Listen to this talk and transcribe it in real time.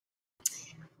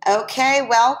Okay,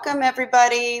 welcome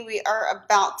everybody. We are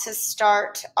about to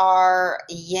start our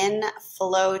yin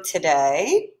flow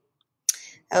today.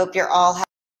 I hope you're all having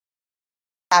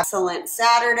an excellent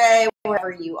Saturday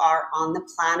wherever you are on the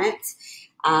planet.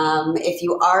 If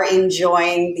you are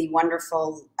enjoying the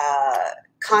wonderful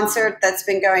concert that's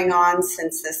been going on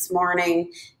since this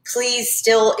morning, please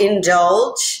still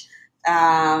indulge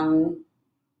and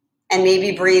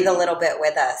maybe breathe a little bit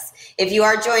with us. If you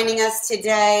are joining us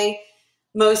today,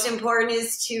 most important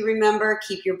is to remember,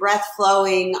 keep your breath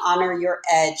flowing, honor your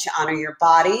edge, honor your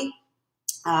body.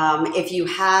 If you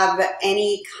have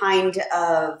any kind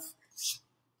of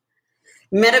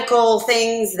medical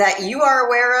things that you are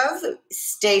aware of,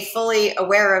 stay fully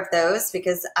aware of those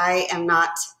because I am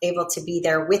not able to be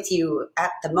there with you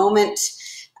at the moment.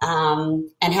 And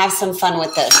have some fun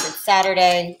with this. It's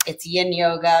Saturday, it's yin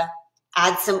yoga.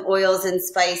 Add some oils and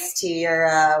spice to your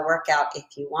workout if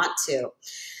you want to.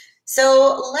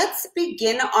 So let's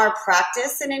begin our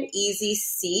practice in an easy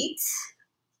seat.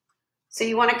 So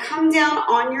you want to come down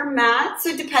on your mat.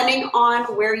 So depending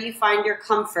on where you find your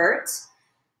comfort,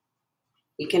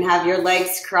 you can have your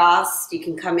legs crossed. You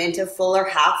can come into full or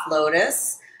half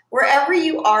lotus. Wherever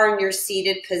you are in your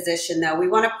seated position though, we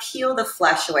want to peel the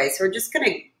flesh away. So we're just going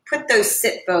to put those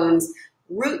sit bones,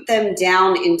 root them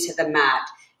down into the mat.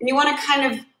 And you want to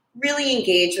kind of really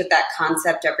engage with that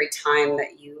concept every time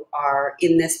that you are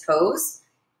in this pose.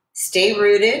 Stay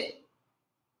rooted,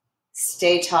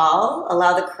 stay tall,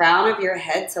 allow the crown of your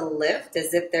head to lift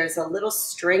as if there's a little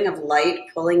string of light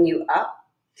pulling you up.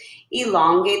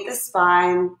 Elongate the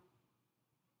spine,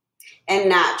 and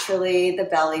naturally the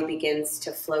belly begins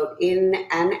to float in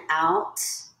and out.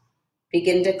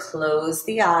 Begin to close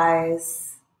the eyes.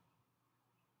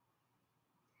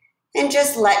 And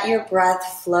just let your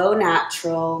breath flow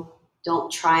natural. Don't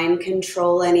try and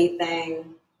control anything.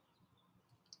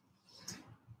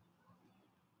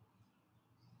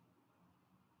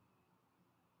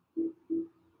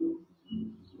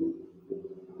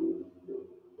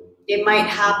 It might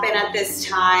happen at this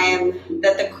time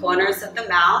that the corners of the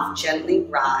mouth gently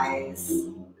rise.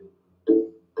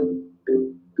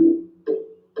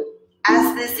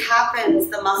 As this happens,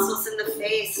 the muscles in the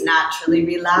face naturally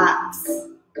relax.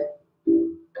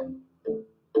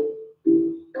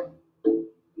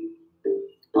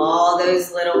 All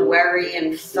those little worry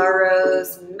and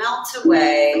furrows melt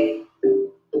away.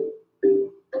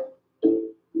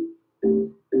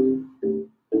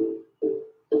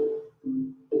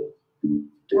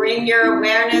 Bring your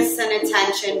awareness and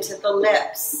attention to the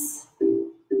lips.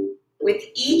 With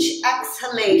each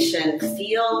exhalation,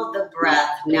 feel the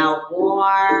breath now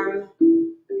warm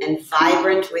and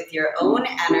vibrant with your own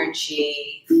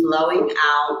energy flowing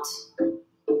out.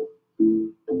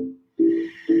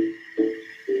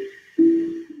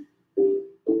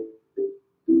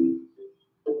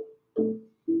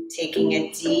 Taking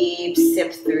a deep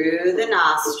sip through the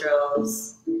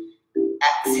nostrils.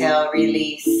 Exhale,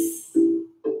 release.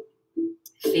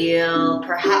 Feel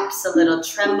perhaps a little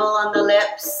tremble on the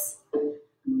lips,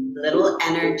 little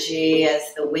energy as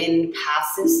the wind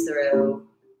passes through.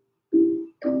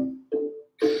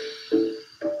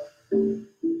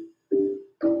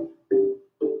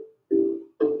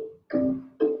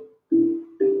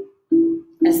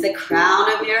 As the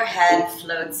crown of your head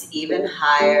floats even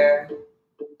higher,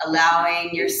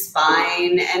 allowing your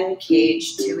spine and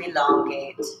cage to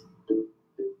elongate.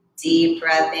 Deep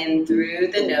breath in through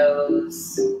the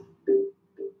nose.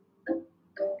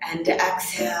 And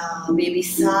exhale, maybe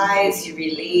sigh as you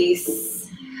release.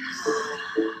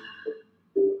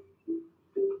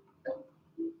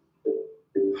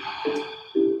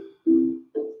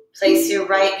 Place your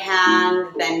right hand,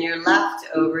 then your left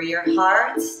over your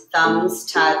heart.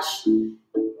 Thumbs touch.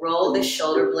 Roll the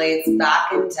shoulder blades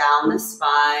back and down the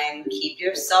spine. Keep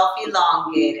yourself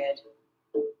elongated.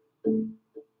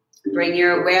 Bring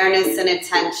your awareness and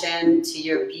attention to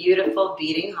your beautiful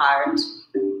beating heart.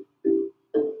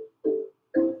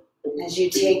 As you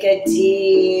take a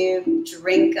deep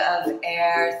drink of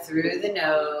air through the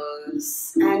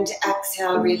nose and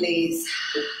exhale, release.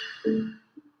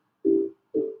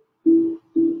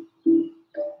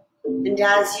 And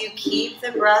as you keep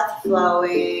the breath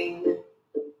flowing,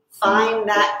 find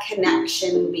that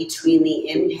connection between the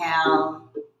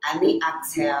inhale and the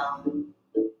exhale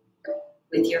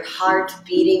with your heart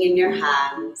beating in your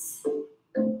hands.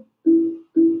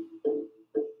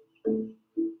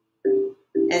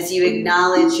 As you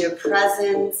acknowledge your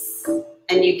presence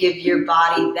and you give your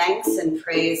body thanks and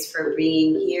praise for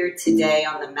being here today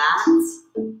on the mat.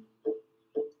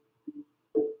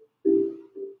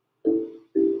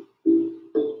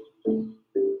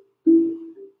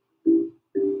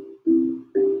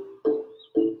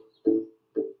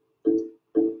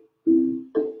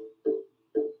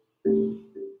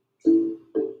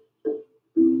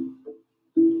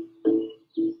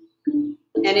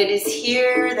 And it is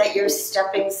here that your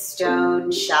stepping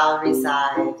stone shall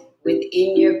reside,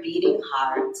 within your beating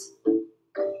heart,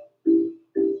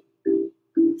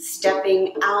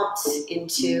 stepping out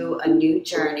into a new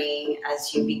journey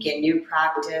as you begin your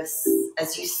practice,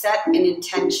 as you set an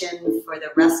intention for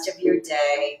the rest of your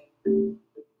day,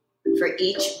 for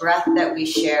each breath that we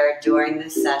share during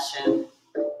this session.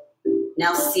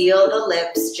 Now seal the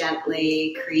lips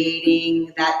gently,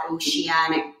 creating that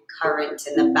oceanic current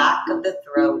in the back of the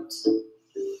throat.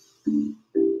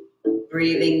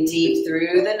 Breathing deep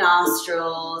through the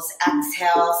nostrils,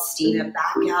 exhale, steam it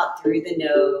back out through the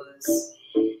nose.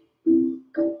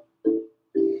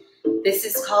 This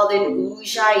is called an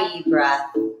Ujjayi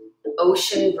breath,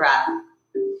 ocean breath.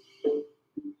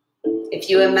 If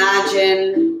you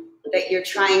imagine that you're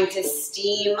trying to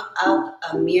steam up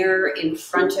a mirror in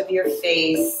front of your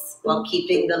face while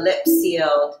keeping the lips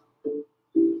sealed,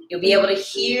 you'll be able to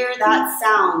hear that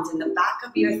sound in the back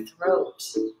of your throat.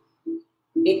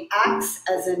 It acts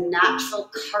as a natural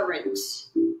current.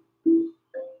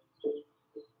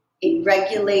 It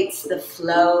regulates the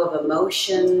flow of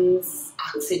emotions,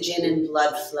 oxygen and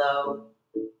blood flow.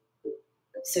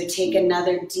 So take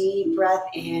another deep breath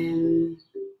in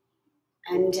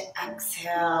and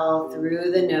exhale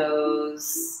through the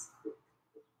nose,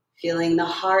 feeling the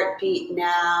heartbeat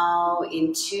now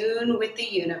in tune with the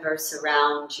universe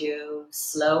around you,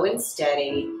 slow and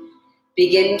steady.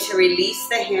 Begin to release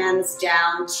the hands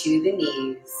down to the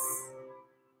knees.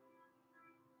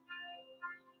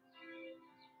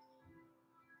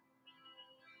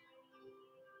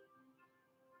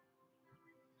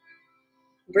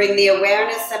 Bring the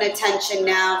awareness and attention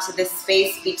now to the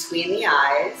space between the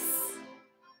eyes.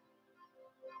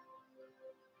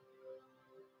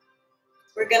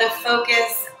 We're going to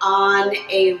focus on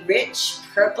a rich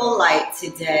purple light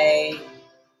today.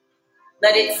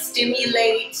 Let it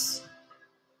stimulate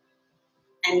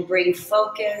and bring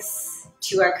focus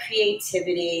to our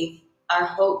creativity, our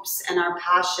hopes, and our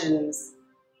passions.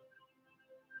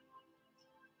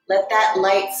 Let that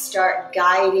light start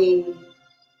guiding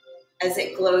as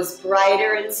it glows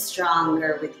brighter and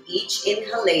stronger with each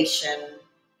inhalation.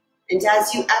 And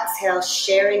as you exhale,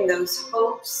 sharing those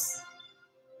hopes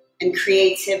and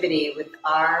creativity with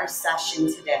our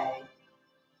session today.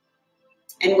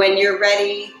 And when you're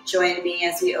ready, join me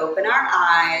as we open our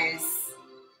eyes.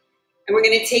 And we're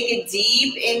going to take a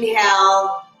deep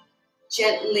inhale,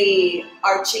 gently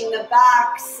arching the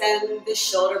back, send the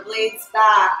shoulder blades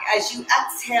back. As you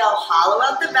exhale, hollow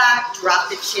out the back,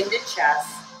 drop the chin to chest.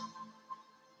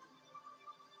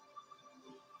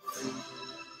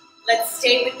 Let's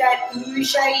stay with that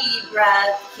Ujjayi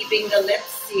breath, keeping the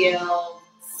lips sealed.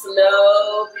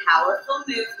 Slow, powerful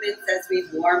movements as we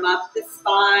warm up the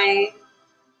spine.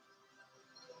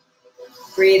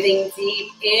 Breathing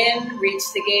deep in, reach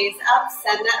the gaze up,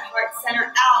 send that heart center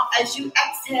out. As you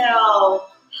exhale,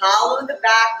 hollow the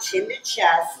back, chin to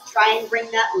chest. Try and bring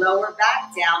that lower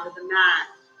back down to the mat.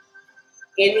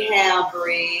 Inhale,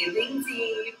 breathing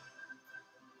deep.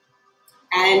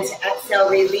 And exhale,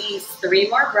 release. 3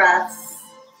 more breaths.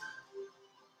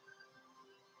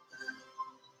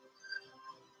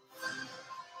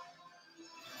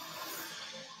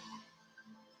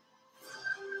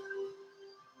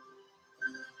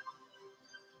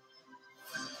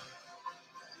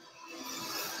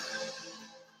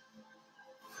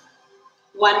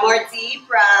 One more deep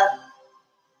breath.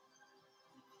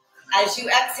 As you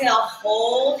exhale,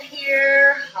 hold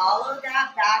here, hollow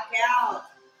that back out.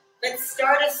 Let's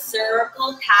start a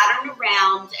circle pattern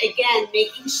around. Again,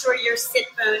 making sure your sit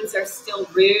bones are still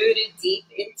rooted deep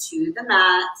into the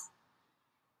mat.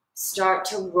 Start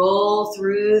to roll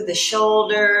through the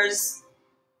shoulders.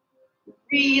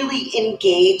 Really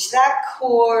engage that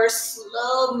core,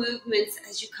 slow movements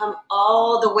as you come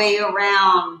all the way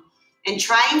around. And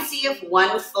try and see if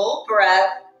one full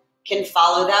breath can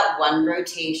follow that one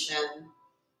rotation.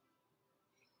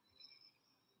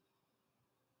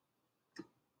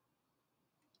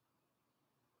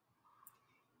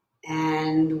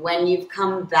 And when you've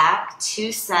come back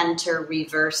to center,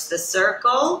 reverse the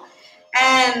circle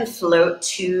and float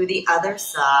to the other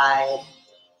side.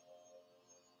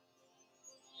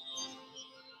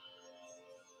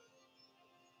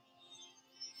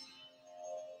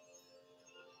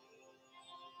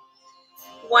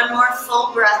 One more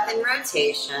full breath in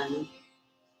rotation.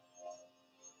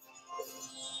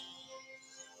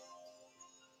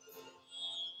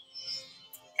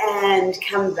 And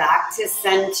come back to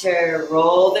center.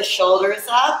 Roll the shoulders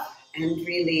up and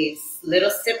release. Little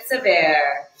sips of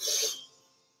air.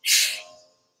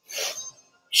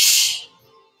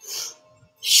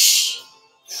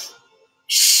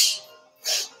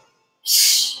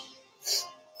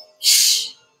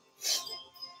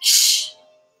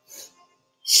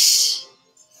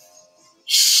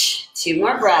 2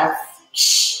 more breaths.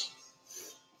 Shh.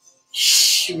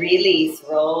 Shh. Release.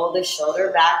 Roll the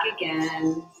shoulder back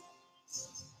again.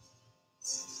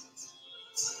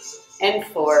 And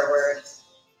forward.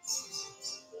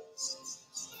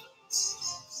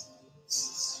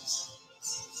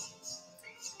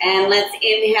 And let's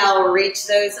inhale, reach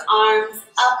those arms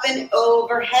up and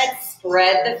overhead.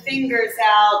 Spread the fingers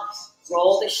out.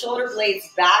 Roll the shoulder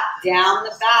blades back down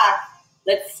the back.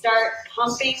 Let's start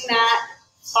pumping that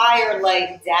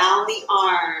firelight down the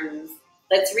arms.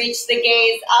 Let's reach the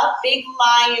gaze up. Big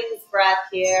lion's breath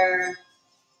here.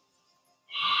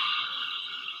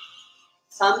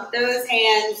 Pump those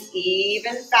hands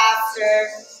even faster.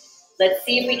 Let's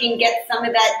see if we can get some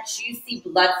of that juicy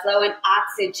blood flow and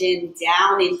oxygen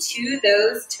down into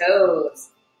those toes.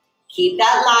 Keep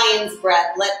that lion's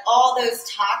breath. Let all those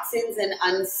toxins and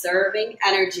unserving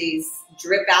energies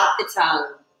drip out the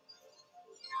tongue.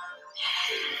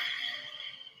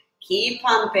 Keep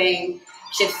pumping. You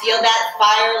should feel that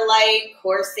firelight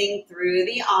coursing through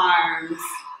the arms.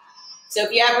 So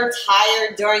if you're ever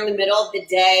tired during the middle of the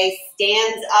day,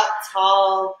 stand up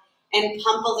tall and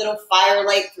pump a little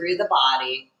firelight through the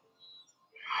body.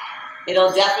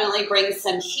 It'll definitely bring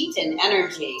some heat and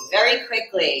energy very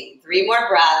quickly. 3 more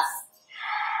breaths.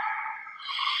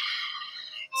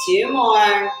 2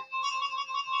 more.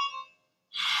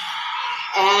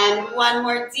 And 1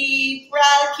 more deep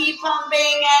breath. Keep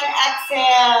pumping and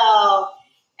exhale.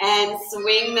 And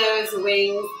swing those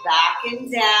wings back and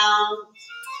down.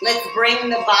 Let's bring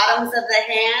the bottoms of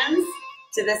the hands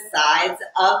to the sides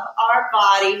of our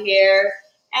body here.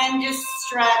 And just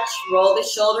stretch, roll the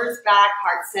shoulders back,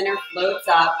 heart center floats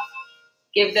up.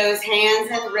 Give those hands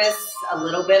and wrists a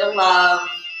little bit of love.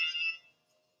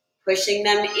 Pushing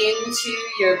them into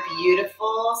your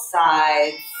beautiful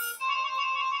sides.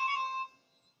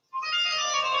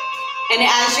 And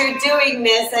as you're doing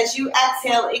this, as you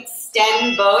exhale,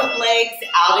 extend both legs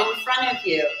out in front of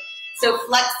you. So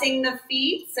flexing the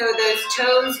feet so those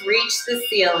toes reach the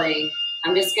ceiling.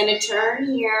 I'm just going to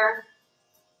turn here.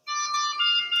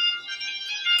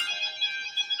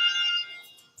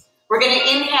 We're going to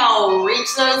inhale,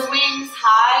 reach those wings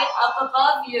high up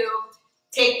above you.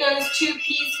 Take those 2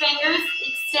 peace fingers,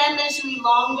 extend as you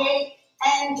elongate,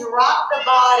 and drop the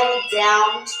body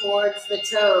down towards the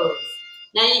toes.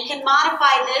 Now you can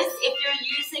modify this if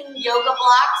you're using yoga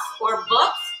blocks or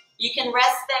books. You can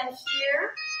rest them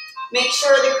here. Make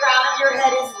sure the crown of your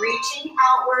head is reaching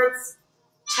outwards.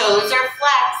 Toes are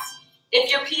flexed.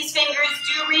 If your peace fingers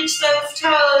do reach those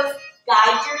toes,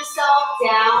 guide yourself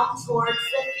down towards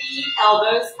the feet.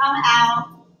 Elbows come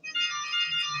out.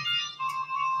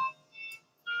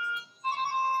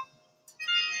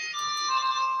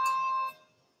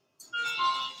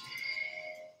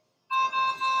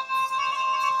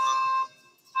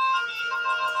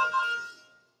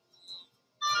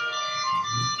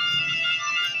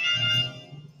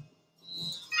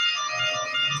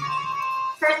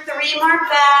 For 3 more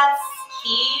breaths,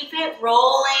 keep it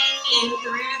rolling in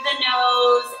through the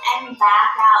nose and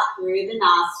back out through the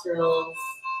nostrils.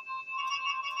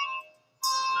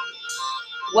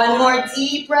 1 more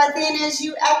deep breath in. As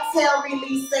you exhale,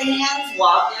 release the hands,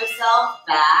 walk yourself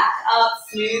back up,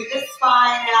 smooth the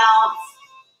spine out.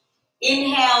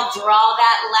 Inhale, draw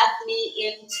that left knee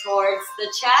in towards the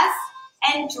chest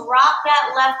and drop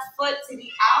that left foot to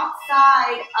the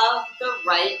outside of the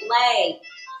right leg.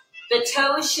 The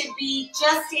toes should be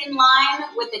just in line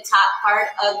with the top part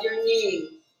of your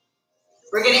knee.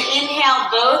 We're going to inhale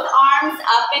both arms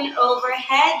up and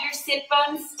overhead. Your sit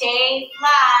bones stay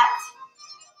flat.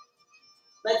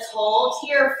 Let's hold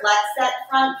here. Flex that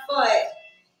front foot.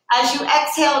 As you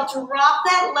exhale, drop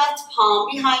that left palm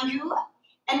behind you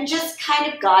and just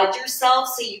kind of guide yourself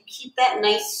so you keep that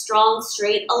nice, strong,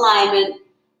 straight alignment.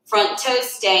 Front toes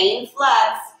staying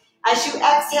flexed. As you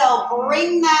exhale,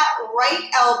 bring that right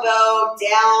elbow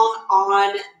down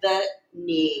on the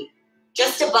knee.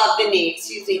 Just above the knee,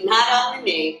 excuse me, not on the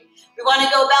knee. We want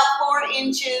to go about 4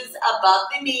 inches above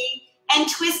the knee and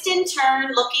twist and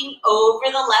turn looking over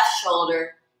the left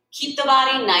shoulder. Keep the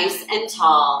body nice and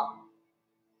tall.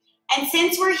 And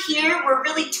since we're here, we're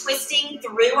really twisting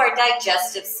through our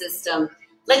digestive system.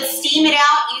 Let's steam it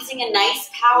out using a nice,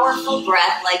 powerful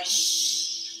breath like shh.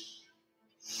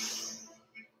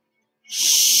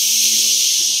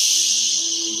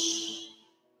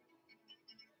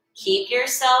 Keep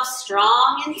yourself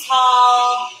strong and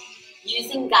tall,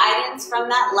 using guidance from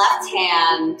that left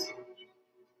hand.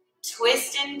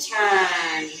 Twist and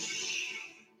turn.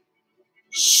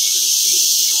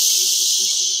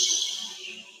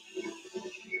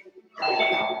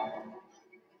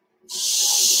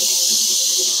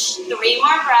 Three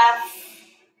more breaths.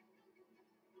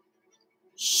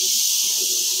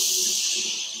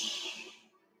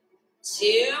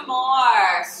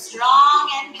 more. Strong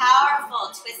and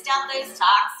powerful. Twist out those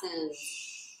toxins.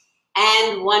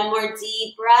 And one more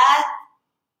deep breath.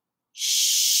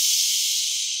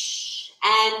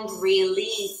 And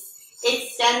release.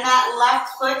 Extend that left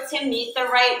foot to meet the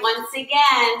right once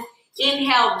again.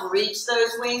 Inhale, reach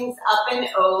those wings up and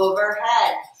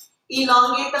overhead.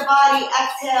 Elongate the body.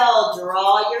 Exhale,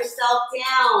 draw yourself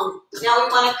down. Now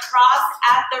we want to cross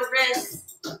at the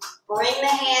wrists. Bring the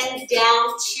hands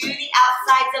down to the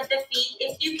outsides of the feet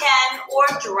if you can, or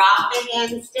drop the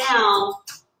hands down.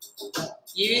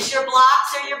 Use your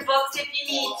blocks or your books if you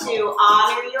need to.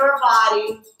 Honor your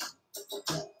body.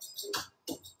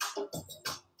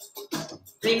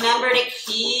 Remember to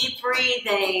keep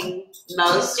breathing.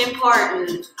 Most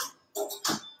important.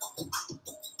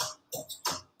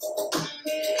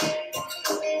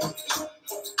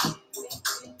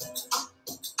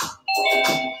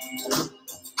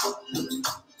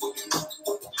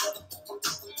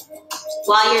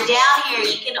 While you're down here,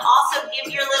 you can also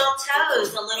give your little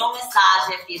toes a little massage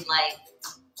if you'd like.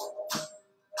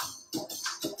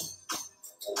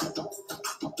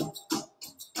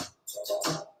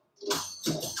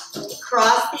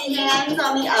 Cross the hands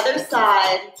on the other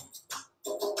side.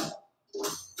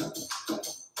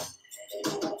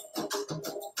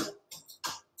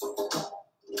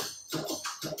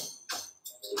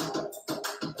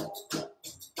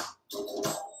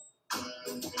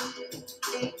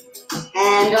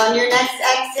 And on your next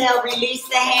exhale, release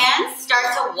the hands. Start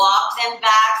to walk them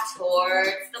back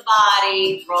towards the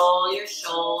body. Roll your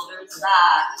shoulders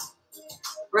back.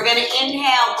 We're going to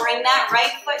inhale. Bring that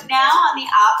right foot now on the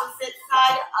opposite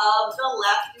side of the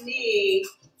left knee.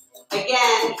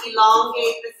 Again,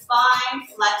 elongate the spine.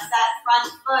 Flex that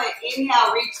front foot.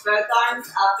 Inhale, reach both arms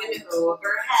up and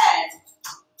overhead.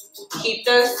 Keep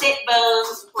those sit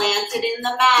bones planted in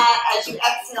the mat. As you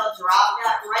exhale, drop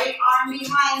that right arm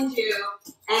behind you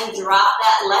and drop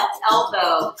that left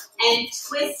elbow and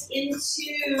twist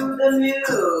into the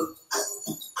move.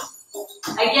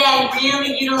 Again,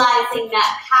 really utilizing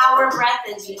that power breath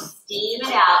as you steam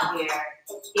it out here.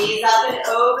 Gaze up and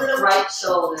over the right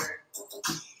shoulder.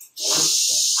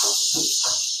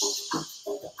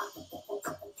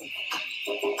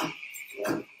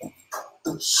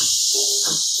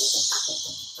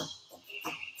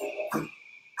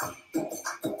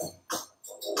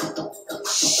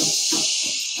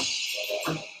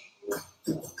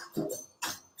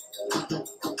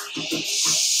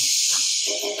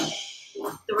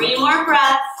 3 more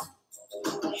breaths.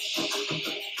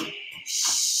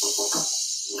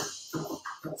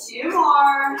 2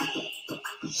 more.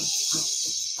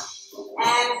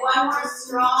 And 1 more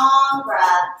strong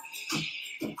breath.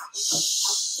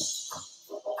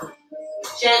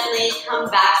 Gently come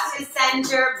back to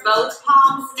center. Both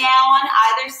palms now on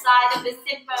either side of the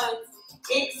sit bones.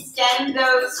 Extend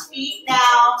those feet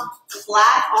now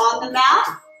flat on the mat.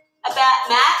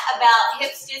 About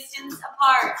hips distance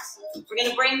apart. We're going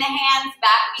to bring the hands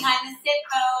back behind the sit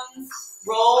bones.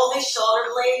 Roll the shoulder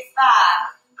blades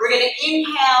back. We're going to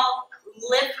inhale,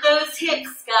 lift those hips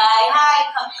sky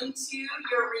high, come into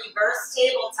your reverse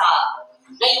tabletop.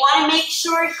 Now you want to make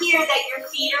sure here that your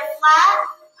feet are flat,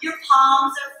 your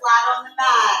palms are flat on the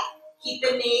mat. Keep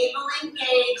the navel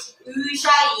engaged,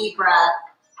 Ujjayi breath.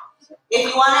 If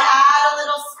you want to add a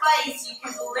little spice, you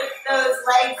can lift those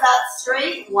legs up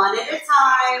straight, one at a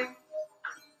time.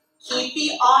 Keep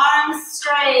the arms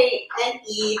straight and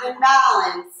even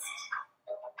balanced.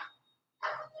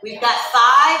 We've got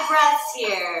 5 breaths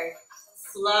here.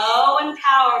 Slow and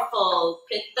powerful.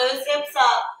 Pick those hips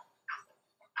up.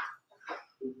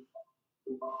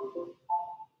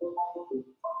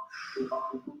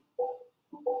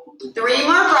 Three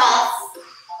more breaths.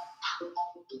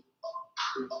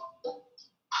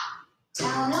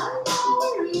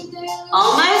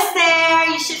 Almost there.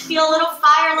 You should feel a little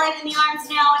firelight in the arms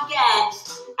now again.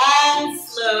 And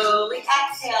slowly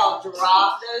exhale.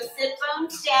 Drop those sit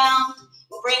bones down.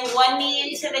 Bring one knee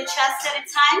into the chest at a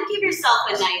time. Give yourself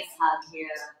a nice hug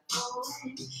here.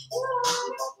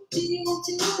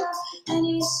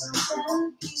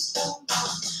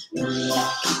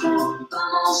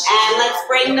 And let's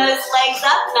bring those legs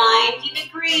up 90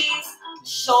 degrees.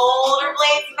 Shoulder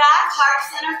blades back, heart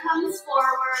center comes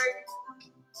forward.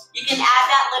 You can add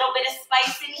that little bit of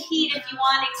spice and heat if you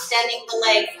want, extending the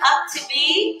legs up to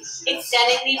B,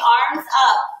 extending the arms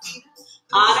up.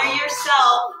 Honor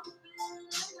yourself.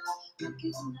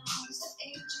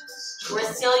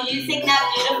 We're still using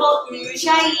that beautiful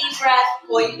Ujjayi breath.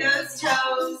 Point those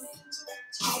toes.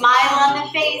 Smile on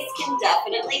the face can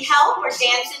definitely help, or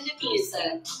dance into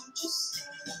music.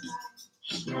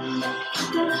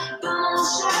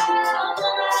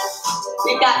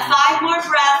 We've got 5 more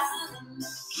breaths.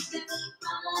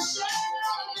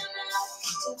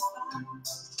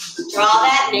 Draw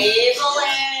that navel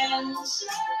in.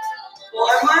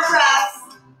 4 more breaths.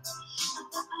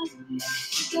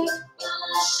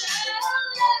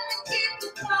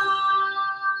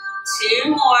 2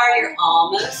 more, you're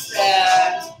almost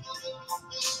there.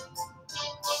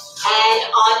 And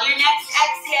on your next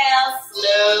exhale,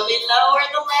 slowly lower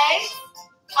the legs.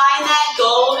 Find that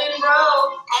golden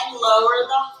rope and lower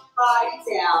the body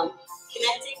down.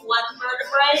 Connecting one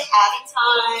vertebrae at a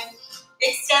time.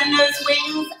 Extend those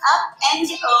wings up and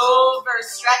over.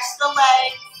 Stretch the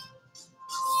legs.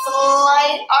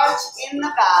 Slight arch in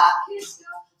the back.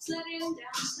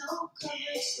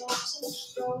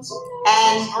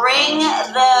 And bring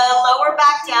the lower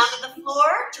back down to the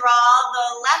floor. Draw the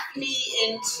left knee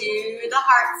into the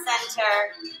heart center.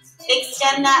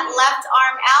 Extend that left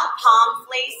arm out, palm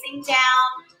facing down,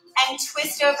 and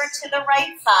twist over to the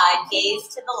right side. Gaze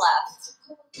to the left.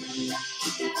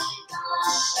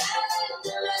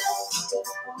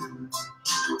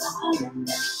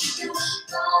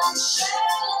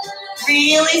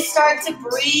 Really start to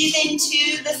breathe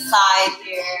into the side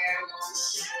here.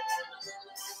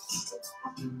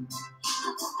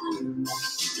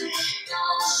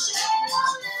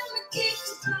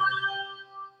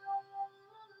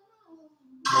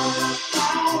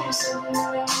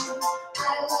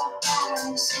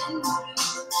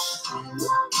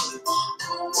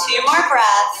 Two more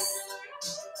breaths.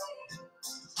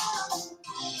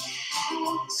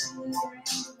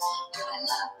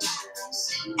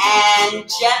 And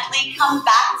gently come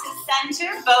back to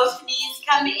center. Both knees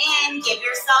come in. Give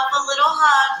yourself a little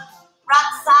hug.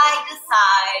 Rock side to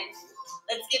side.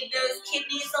 Let's give those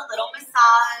kidneys a little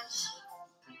massage.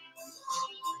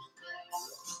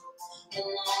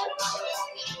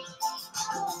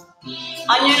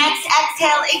 On your next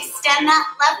exhale, extend that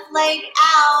left leg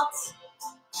out.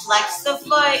 Flex the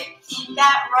foot. Keep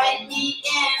that right knee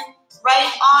in.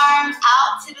 Right arm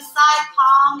out to the side,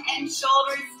 palm and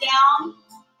shoulders down.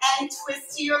 And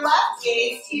twist to your left,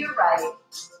 gaze to your right.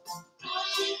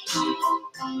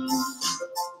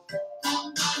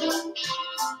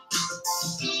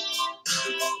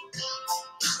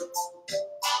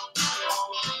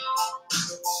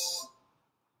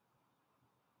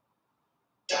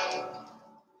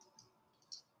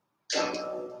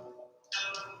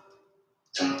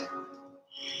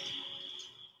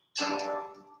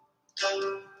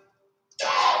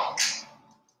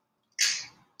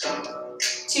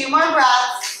 Two more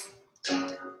breaths.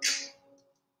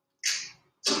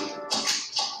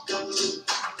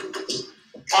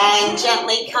 And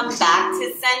gently come back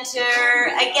to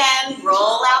center. Again,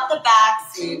 roll out the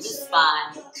back, smooth the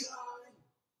spine.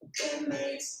 It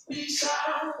makes me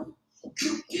shine.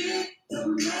 You get the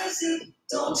message,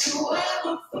 don't you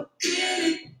ever forget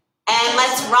it. And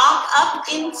let's rock up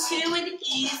into an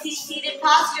easy seated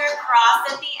posture.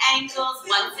 Cross at the ankles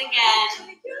once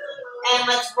again. And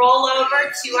let's roll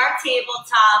over to our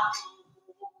tabletop.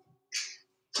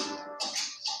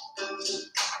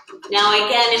 Now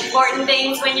again, important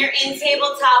things when you're in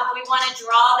tabletop, we want to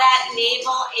draw that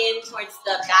navel in towards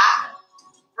the back.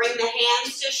 Bring the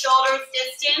hands to shoulders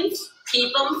distance.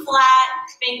 Keep them flat,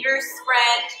 fingers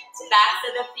spread, backs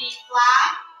of the feet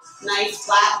flat. Nice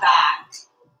flat back.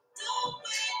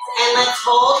 And let's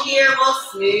hold here, we'll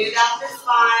smooth out the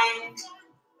spine.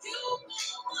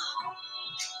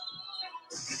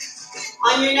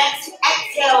 On your next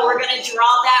exhale, we're going to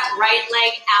draw that right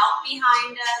leg out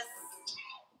behind us.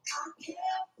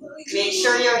 Make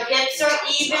sure your hips are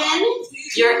even,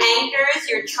 your anchors,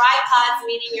 your tripods,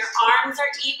 meaning your arms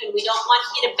are even. We don't want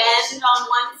you to bend on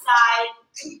one side,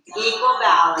 equal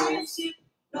balance.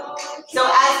 So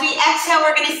as we exhale,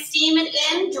 we're going to steam it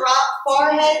in, drop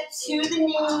forehead to the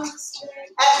knees.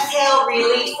 Exhale,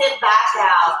 release it back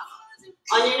out.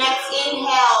 On your next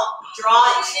inhale, draw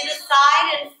it to the side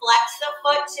and flex the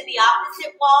foot to the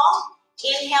opposite wall.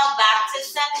 Inhale back to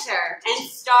center and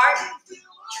start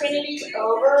Trinity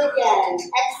over again.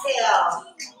 Exhale.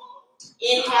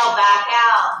 Inhale back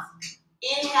out.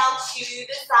 Inhale to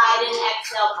the side and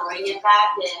exhale, bring it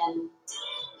back in.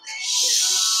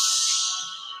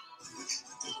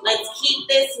 Let's keep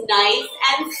this nice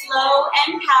and slow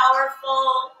and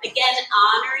powerful. Again,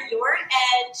 honor your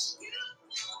edge.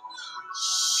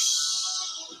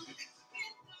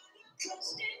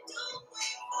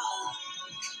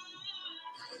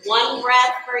 One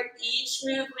breath for each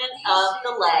movement of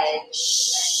the leg.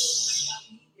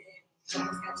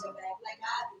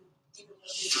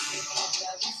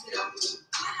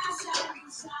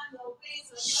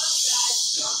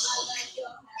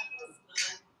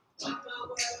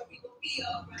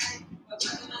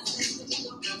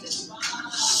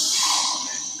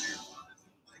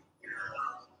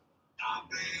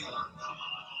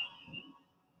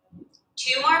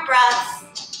 2 more breaths.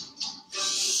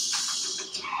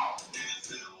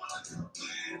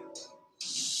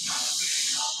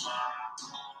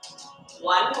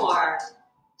 One more.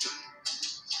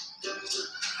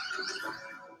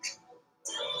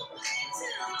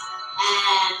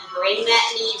 And bring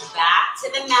that knee back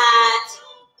to the mat.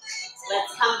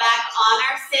 Let's come back on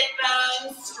our sit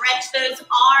bones. Stretch those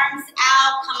arms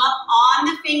out. Come up on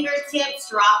the fingertips.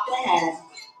 Drop the head.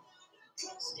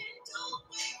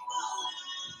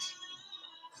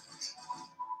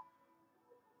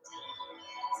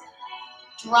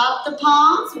 Drop the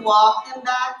palms. Walk them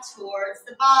back towards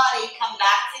the body. Come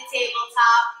back to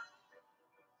tabletop.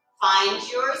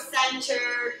 Find your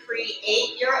center.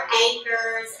 Create your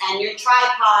anchors and your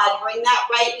tripod. Bring that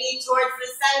right knee towards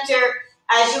the center.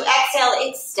 As you exhale,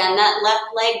 extend that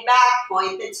left leg back,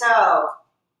 point the toe.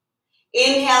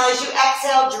 Inhale as you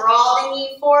exhale, draw the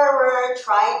knee forward,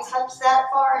 try and touch that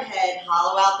forehead,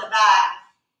 hollow out the back.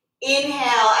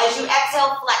 Inhale, as you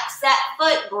exhale, flex that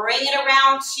foot, bring it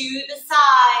around to the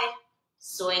side,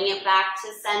 swing it back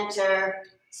to center.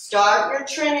 Start your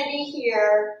trinity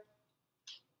here.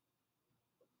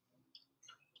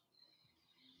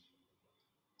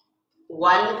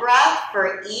 One breath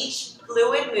for each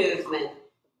fluid movement.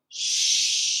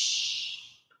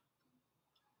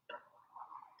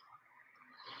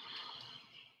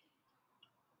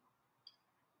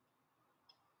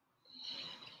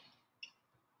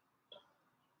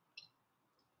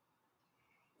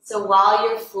 So while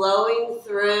you're flowing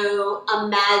through,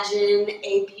 imagine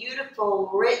a beautiful,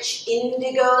 rich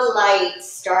indigo light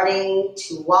starting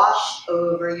to wash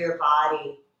over your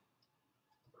body.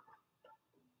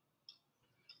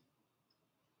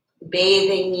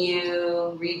 Bathing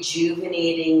you,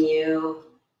 rejuvenating you,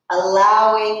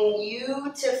 allowing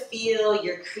you to feel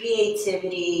your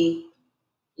creativity,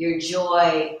 your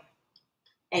joy,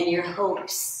 and your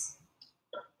hopes.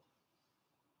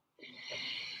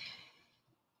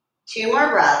 2 more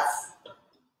breaths.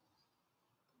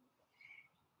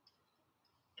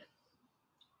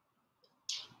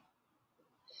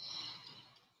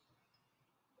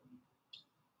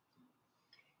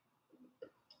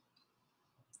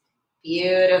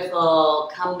 Beautiful.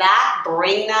 Come back,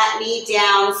 bring that knee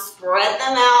down, spread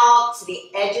them out to the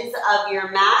edges of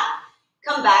your mat.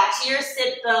 Come back to your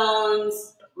sit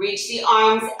bones, reach the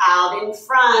arms out in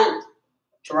front,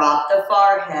 drop the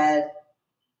forehead.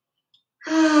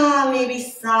 Maybe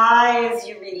sigh as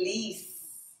you release.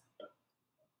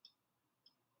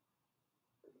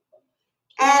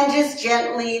 And just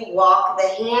gently walk the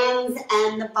hands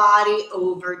and the body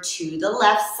over to the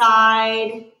left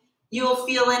side. You'll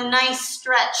feel a nice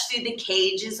stretch through the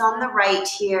cages on the right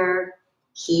here.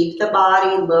 Keep the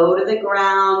body low to the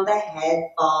ground, the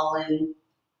head fallen.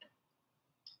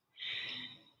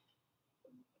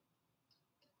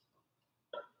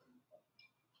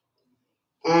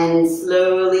 And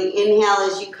slowly inhale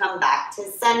as you come back to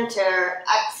center.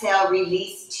 Exhale,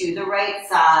 release to the right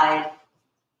side.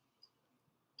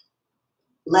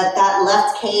 Let that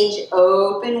left cage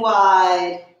open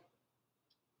wide.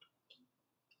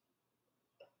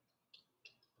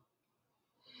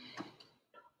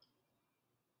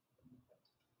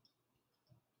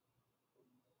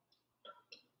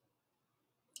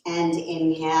 And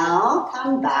inhale,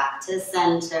 come back to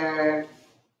center.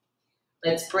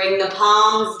 Let's bring the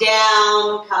palms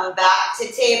down, come back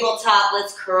to tabletop.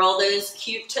 Let's curl those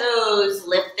cute toes,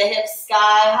 lift the hips sky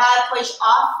high, push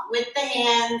off with the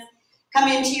hands. Come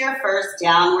into your first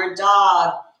downward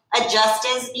dog. Adjust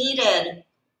as needed.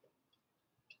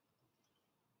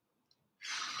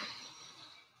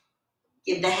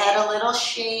 Give the head a little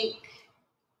shake.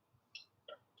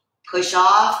 Push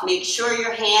off, make sure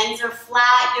your hands are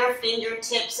flat, your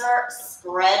fingertips are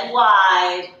spread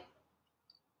wide.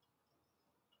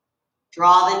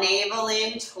 Draw the navel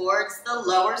in towards the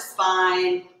lower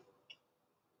spine.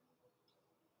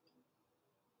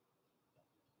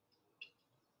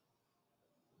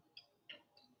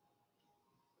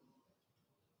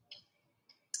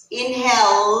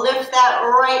 Inhale, lift that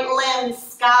right limb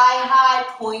sky high,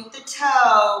 point the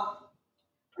toe.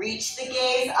 Reach the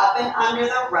gaze up and under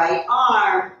the right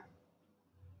arm.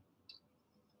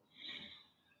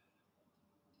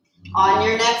 On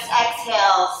your next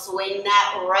exhale, swing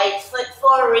that right foot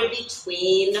forward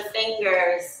between the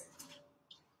fingers.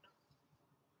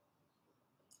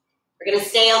 We're going to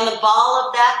stay on the ball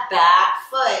of that back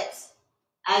foot.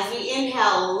 As we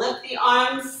inhale, lift the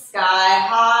arms sky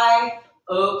high,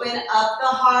 open up the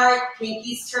heart,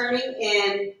 pinkies turning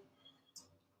in.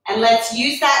 And let's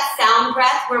use that sound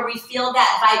breath where we feel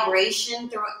that vibration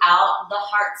throughout the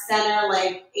heart center,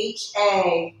 like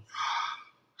HA.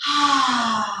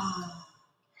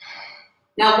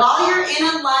 Now, while you're in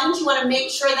a lunge, you want to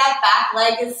make sure that back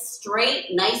leg is straight,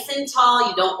 nice and tall.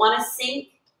 You don't want to sink.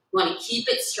 You want to keep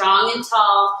it strong and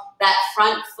tall. That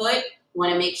front foot, you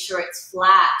want to make sure it's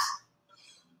flat.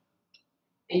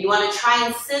 And you want to try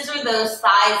and scissor those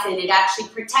thighs in. It actually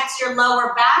protects your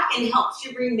lower back and helps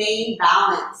you remain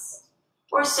balanced.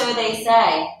 Or so they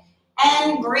say.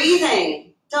 And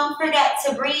breathing. Don't forget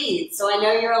to breathe. So I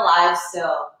know you're alive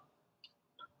still.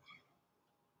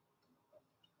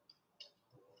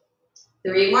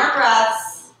 3 more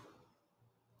breaths.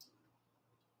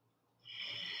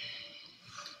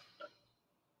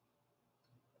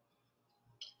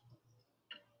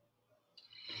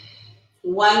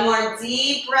 One more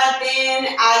deep breath in.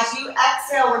 As you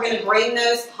exhale, we're going to bring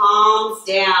those palms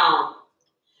down.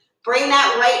 Bring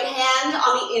that right hand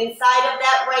on the inside of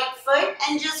that right foot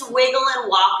and just wiggle and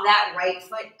walk that right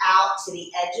foot out to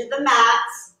the edge of the mat.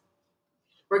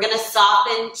 We're going to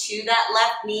soften to that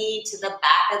left knee, to the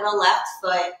back of the left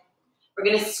foot. We're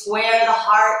going to square the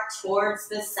heart towards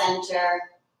the center.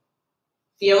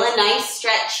 Feel a nice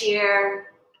stretch here.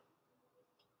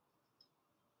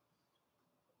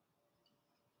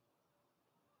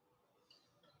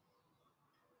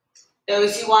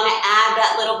 Those who want to add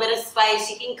that little bit of spice,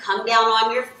 you can come down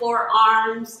on your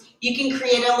forearms. You can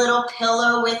create a little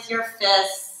pillow with your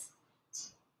fists.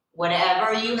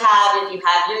 Whatever you have, if you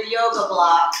have your yoga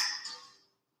block.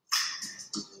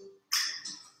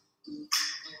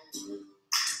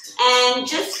 And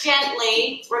just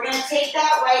gently, we're going to take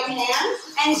that right hand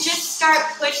and just start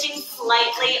pushing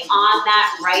slightly on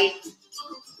that right,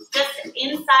 just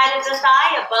inside of the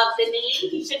thigh, above the knee.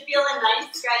 You should feel a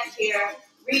nice stretch here.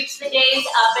 Reach the gaze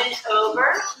up and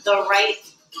over the right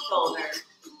shoulder.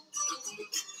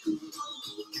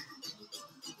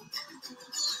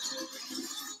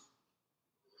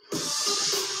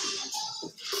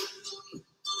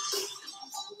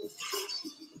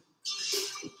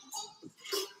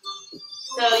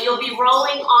 So you'll be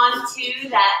rolling onto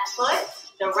that foot,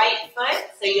 the right foot,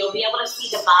 so you'll be able to see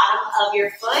the bottom of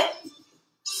your foot.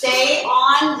 Stay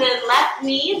on the left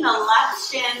knee and the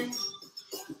left shin.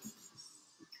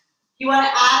 If you want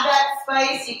to add that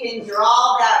spice, you can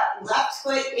draw that left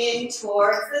foot in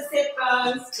towards the sit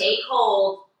bones, take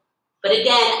hold. But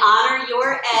again, honor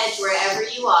your edge wherever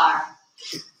you are.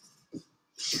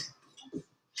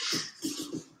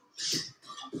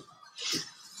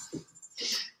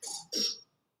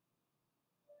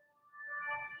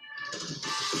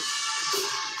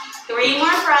 Three more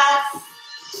breaths.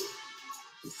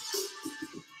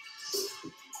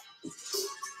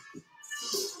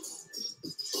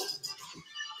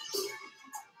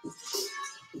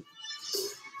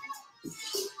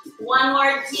 One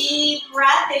more deep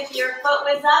breath. If your foot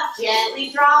was up, gently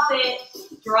drop it.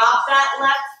 Drop that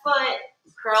left foot.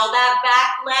 Curl that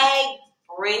back leg.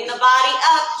 Bring the body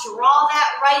up. Draw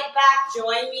that right back.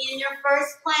 Join me in your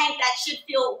first plank. That should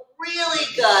feel really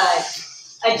good.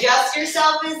 Adjust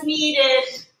yourself as needed.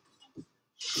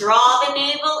 Draw the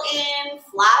navel in.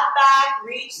 Flat back.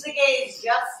 Reach the gaze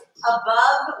just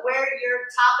above where your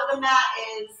top of the mat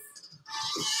is.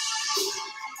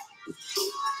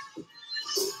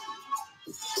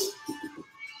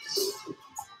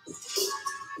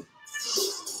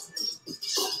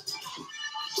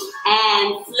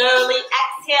 And slowly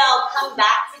exhale, come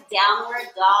back to downward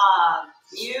dog.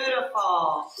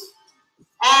 Beautiful.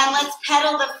 And let's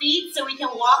pedal the feet so we can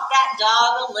walk that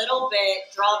dog a little bit.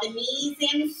 Draw the knees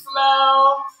in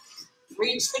slow.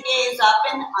 Reach the gaze up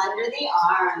and under the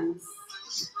arms.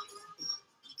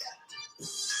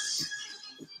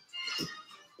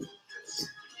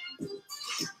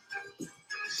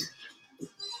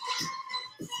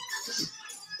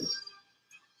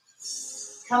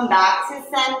 Come back to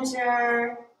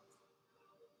center.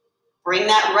 Bring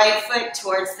that right foot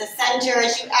towards the center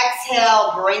as you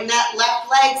exhale. Bring that left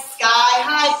leg sky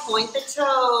high. Point the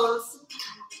toes.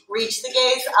 Reach the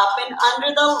gaze up and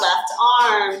under the left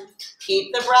arm.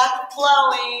 Keep the breath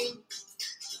flowing.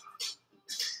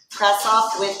 Press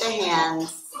off with the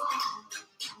hands.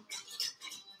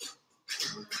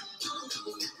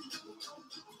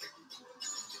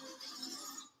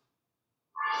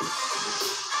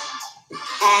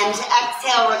 And to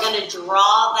exhale, we're going to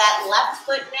draw that left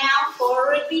foot now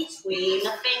forward between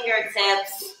the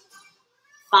fingertips.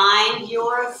 Find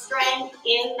your strength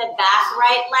in the back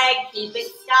right leg. Keep it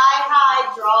sky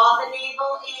high. Draw the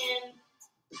navel in.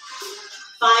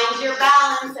 Find your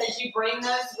balance as you bring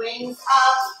those wings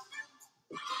up.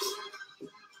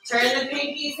 Turn the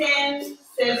pinkies in.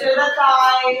 Scissor the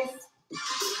thighs.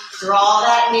 Draw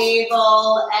that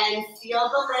navel and seal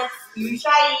the lips.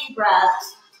 Ujjayi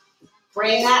breath.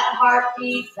 Bring that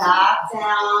heartbeat back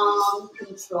down.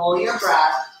 Control your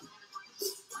breath.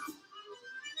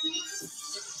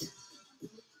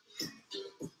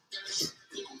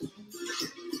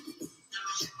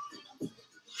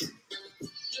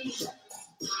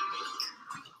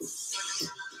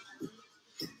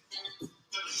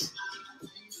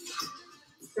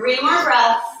 Three more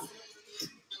breaths.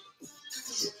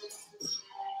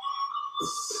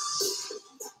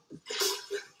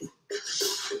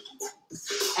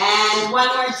 And one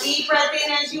more deep breath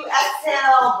in as you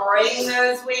exhale. Bring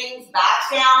those wings back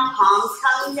down, palms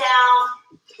come down.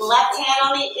 Left hand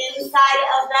on the inside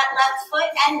of that left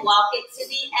foot and walk it to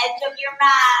the edge of your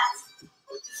mat.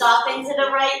 Soften to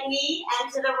the right knee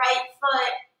and to the right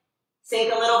foot.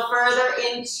 Sink a little further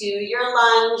into your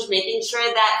lunge, making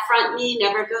sure that front knee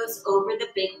never goes over the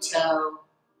big toe.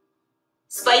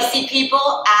 Spicy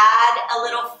people, add a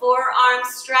little forearm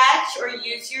stretch or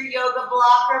use your yoga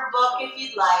block or book if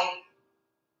you'd like.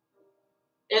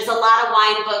 There's a lot of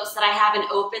wine books that I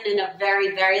haven't opened in a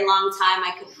very, very long time.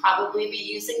 I could probably be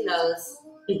using those.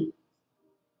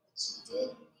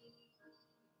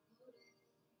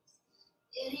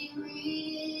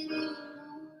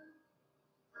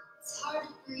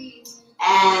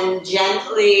 And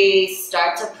gently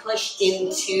start to push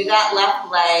into that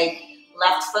left leg.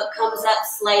 Left foot comes up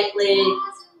slightly,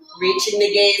 reaching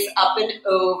the gaze up and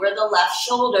over the left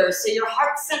shoulder. So your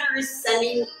heart center is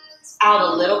sending out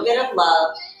a little bit of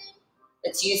love.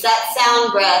 Let's use that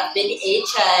sound breath, big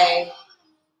HA.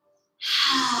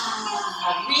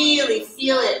 Really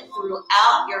feel it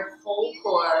throughout your whole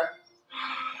core.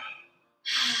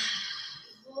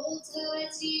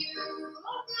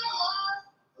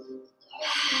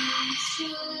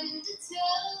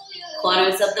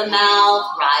 Corners of the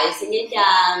mouth rising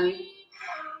again.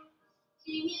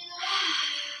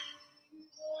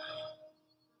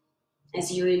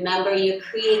 As you remember your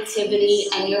creativity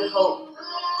and your hope.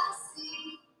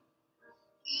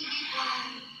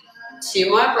 2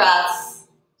 more breaths.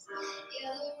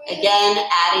 Again,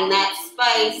 adding that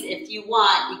spice. If you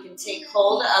want, you can take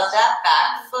hold of that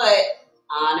back foot.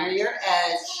 Honor your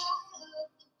edge.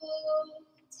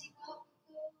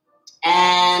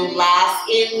 And last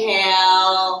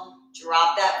inhale,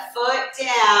 drop that foot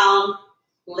down,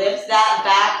 lift that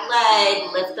back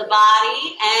leg, lift the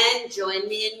body, and join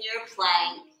me in your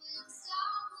plank.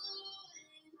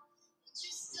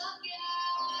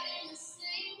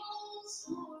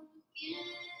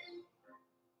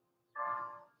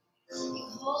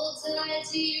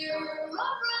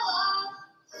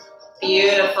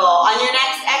 Beautiful. On your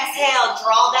next exhale,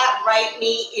 draw that right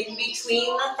knee in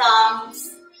between the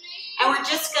thumbs. And we're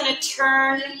just going to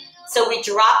turn, so we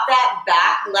drop that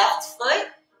back left foot.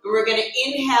 And we're going to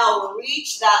inhale,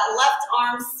 reach that left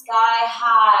arm sky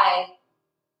high.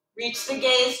 Reach the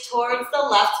gaze towards the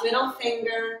left middle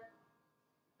finger.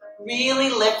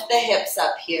 Really lift the hips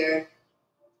up here.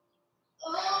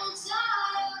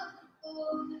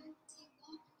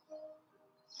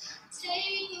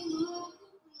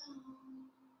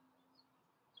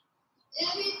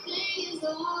 Everything is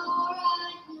all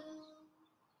right now.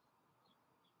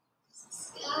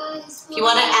 If you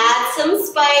want to add some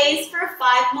spice for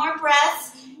 5 more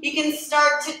breaths, you can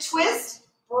start to twist.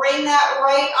 Bring that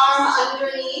right arm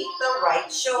underneath the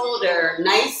right shoulder.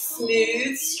 Nice,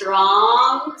 smooth,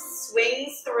 strong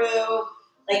swings through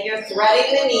like you're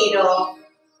threading the needle.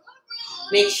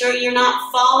 Make sure you're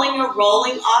not falling or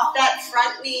rolling off that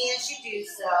front knee as you do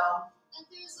so.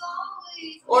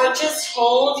 Or just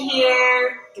hold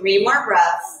here. 3 more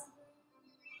breaths.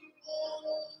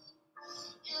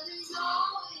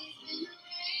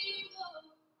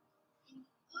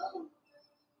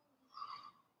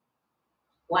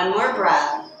 One more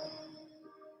breath.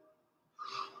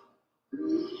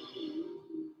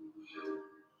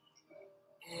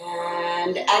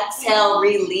 And exhale,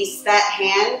 release that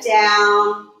hand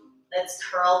down. Let's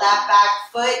curl that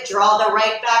back foot, draw the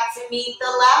right back to meet the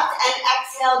left, and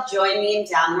exhale, join me in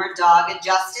downward dog,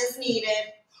 adjust as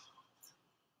needed.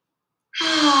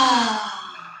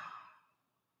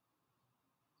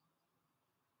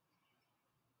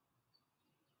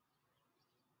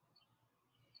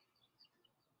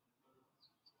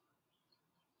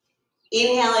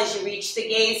 Inhale as you reach the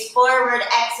gaze forward.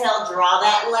 Exhale, draw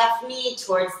that left knee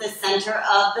towards the center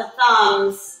of the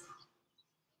thumbs.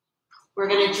 We're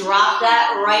going to drop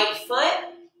that right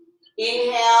foot.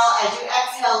 Inhale, as you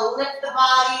exhale, lift the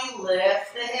body,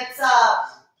 lift the hips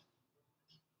up.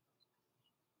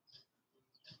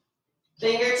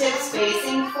 Fingertips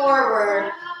facing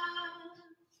forward.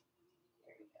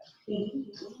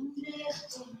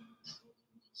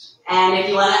 And if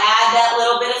you want to add that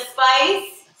little bit of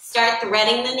spice, Start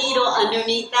threading the needle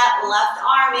underneath that left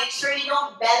arm. Make sure you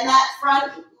don't bend that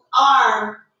front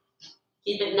arm.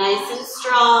 Keep it nice and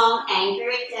strong. Anchor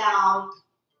it down.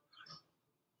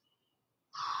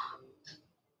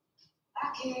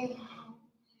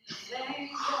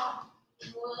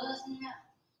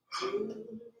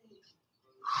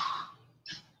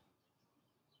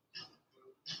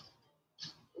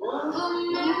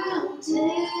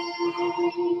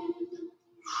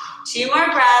 Two more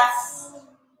breaths.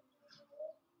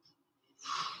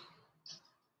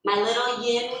 My little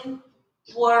yin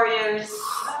warriors.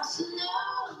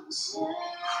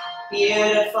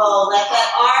 Beautiful. Let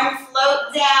that arm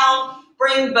float down.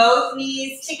 Bring both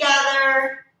knees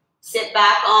together. Sit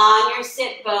back on your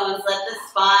sit bones. Let the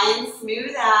spine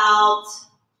smooth out.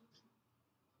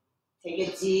 Take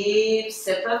a deep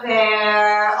sip of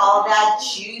air. All that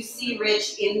juicy,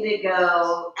 rich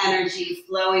indigo energy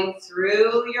flowing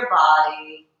through your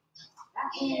body.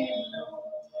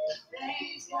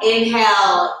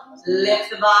 Inhale, lift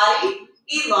the body,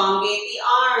 elongate the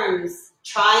arms.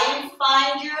 Try and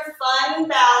find your fun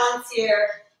balance here.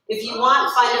 If you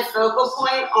want, find a focal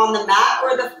point on the mat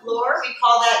or the floor. We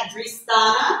call that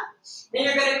Dristhana. Then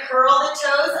you're going to curl the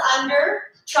toes under.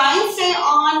 Try and stay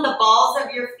on the balls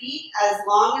of your feet as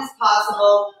long as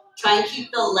possible. Try and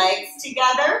keep the legs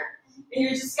together. And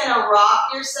you're just going to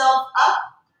rock yourself up.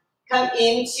 Come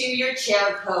into your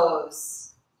chair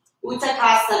pose.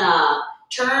 Uttakasana.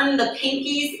 Turn the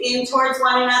pinkies in towards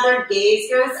one another. Gaze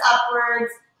goes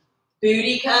upwards.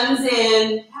 Booty comes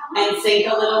in and sink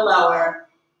a little lower.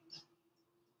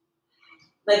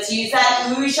 Let's use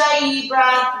that Ujjayi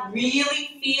breath.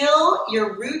 Really feel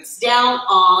your roots down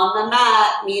on the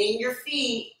mat, meaning your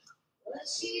feet.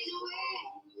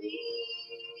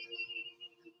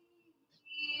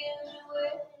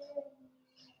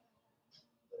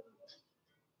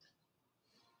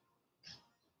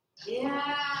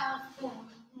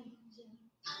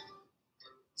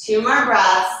 Two more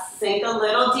breaths. Sink a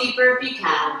little deeper if you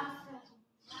can.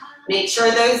 Make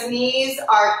sure those knees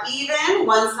are even.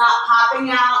 One's not popping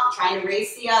out, trying to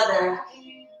race the other.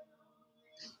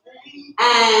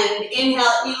 And inhale,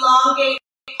 elongate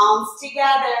palms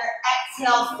together.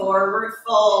 Exhale, forward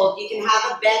fold. You can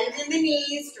have a bend in the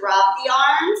knees. Drop the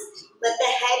arms. Let the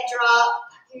head drop.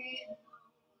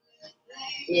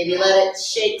 Maybe let it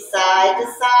shake side to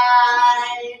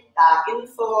side, back and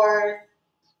forth.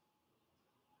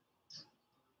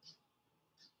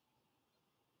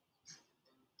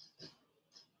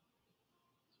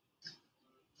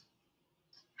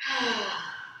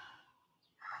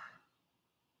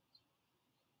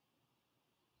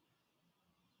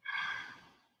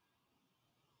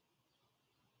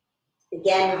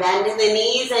 Again, bend in the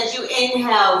knees as you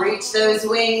inhale. Reach those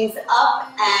wings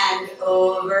up and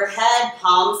overhead.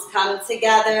 Palms come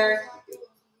together.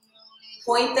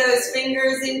 Point those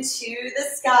fingers into the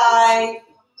sky.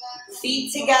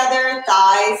 Feet together,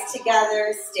 thighs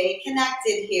together. Stay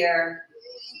connected here.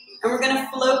 And we're going to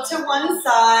float to one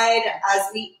side as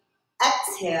we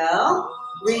exhale.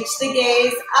 Reach the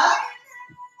gaze up.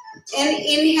 And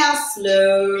inhale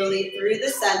slowly through the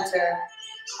center.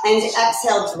 And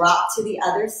exhale, drop to the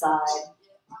other side.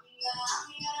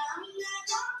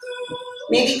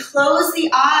 Maybe close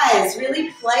the eyes.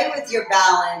 Really play with your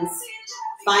balance.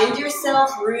 Find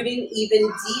yourself rooting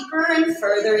even deeper and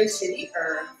further into the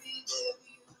earth.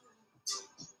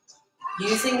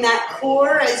 Using that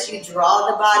core as you draw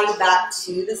the body back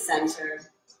to the center.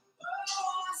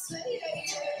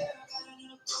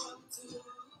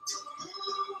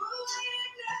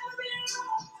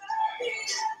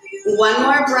 One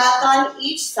more breath on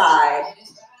each side.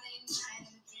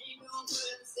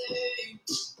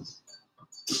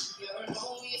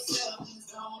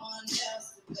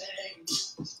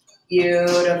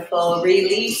 Beautiful.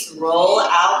 Release. Roll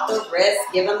out the wrists.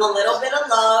 Give them a little bit of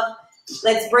love.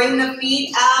 Let's bring the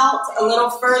feet out a little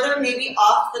further, maybe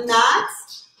off the mat.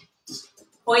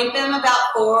 Point them about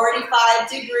 45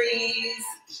 degrees.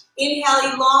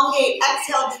 Inhale, elongate.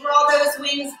 Exhale, draw those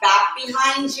wings back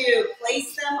behind you.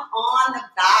 Place them on the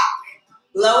back.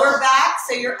 Lower back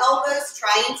so your elbows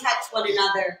try and touch one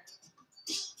another.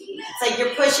 It's like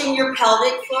you're pushing your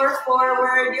pelvic floor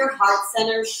forward, your heart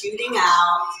center shooting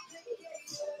out.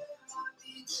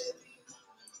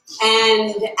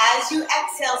 And as you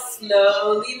exhale,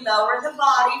 slowly lower the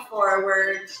body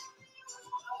forward.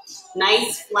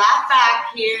 Nice flat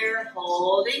back here,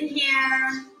 holding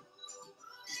here.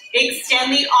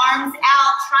 Extend the arms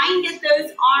out. Try and get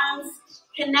those arms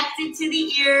connected to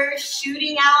the ears,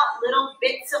 shooting out little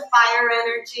bits of fire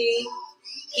energy.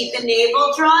 Keep the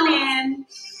navel drawn in.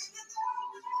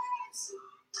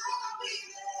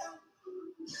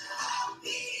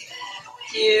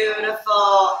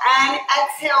 Beautiful. And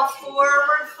exhale,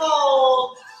 forward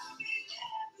fold.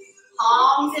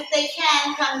 Palms, if they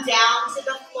can, come down to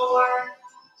the floor.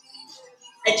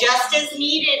 Adjust as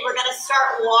needed. We're going to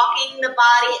start walking the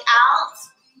body out.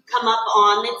 Come up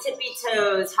on the tippy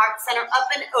toes. Heart center up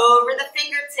and over the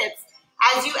fingertips.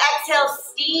 As you exhale,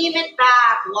 steam it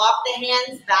back. Walk the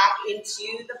hands back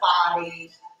into the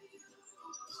body.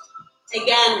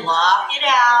 Again, walk it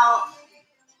out.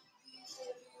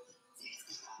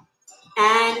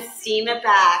 And steam it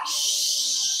back.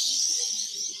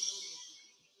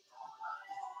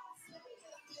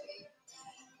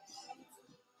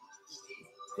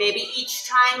 Maybe each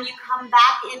time you come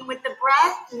back in with the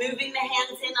breath, moving the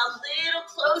hands in a little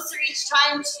closer each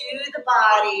time to the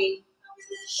body.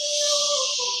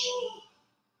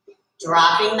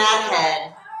 Dropping that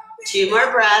head. 2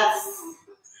 more breaths.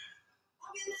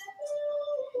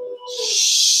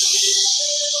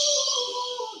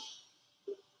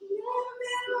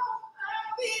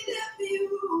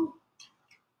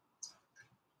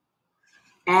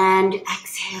 And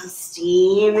exhale,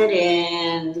 steam it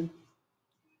in.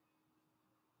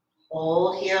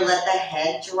 Hold here, let the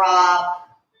head drop.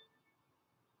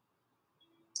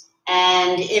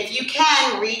 And if you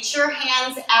can, reach your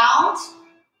hands out.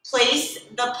 Place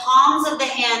the palms of the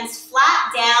hands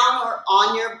flat down or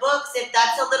on your books. If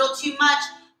that's a little too much,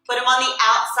 put them on the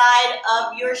outside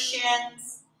of your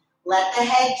shins. Let the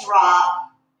head drop.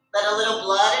 Let a little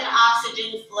blood and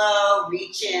oxygen flow.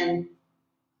 Reach in.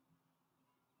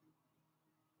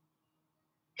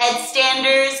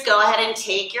 Headstanders, go ahead and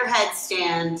take your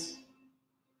headstand.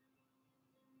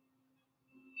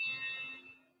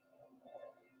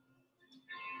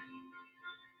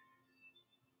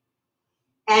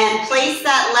 And place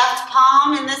that left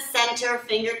palm in the center,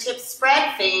 fingertips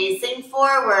spread, facing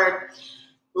forward.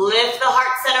 Lift the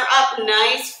heart center up,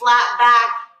 nice flat back.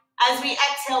 As we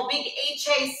exhale, big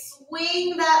HA,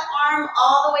 swing that arm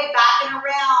all the way back and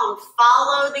around.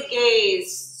 Follow the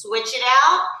gaze. Switch it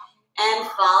out and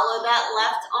follow that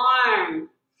left arm.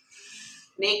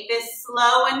 Make this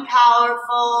slow and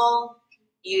powerful.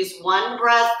 Use 1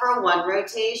 breath for 1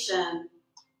 rotation.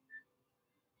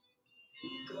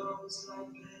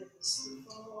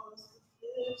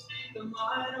 The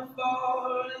minor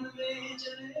fall and the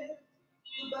major lift.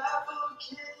 The Bible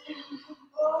came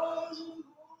composing.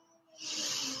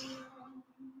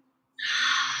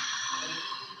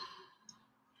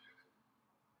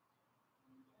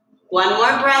 One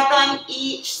more breath on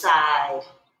each side.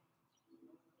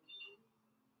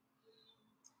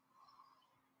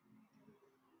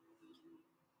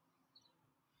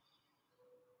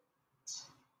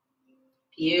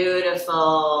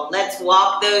 Beautiful. Let's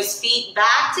walk those feet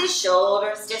back to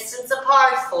shoulders distance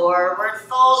apart. Forward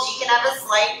fold. You can have a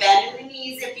slight bend in the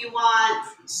knees if you want.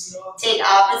 Take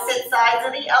opposite sides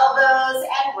of the elbows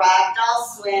and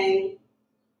ragdoll swing.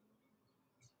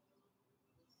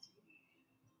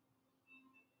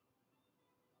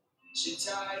 She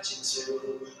tied you to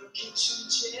her kitchen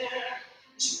chair.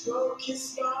 She broke your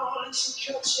skull and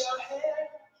she cut your hair.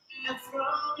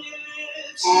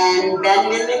 And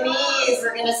bend in the knees.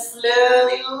 We're going to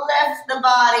slowly lift the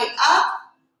body up.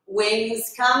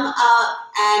 Wings come up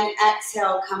and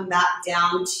exhale, come back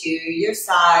down to your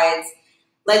sides.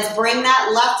 Let's bring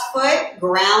that left foot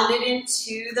grounded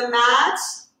into the mat.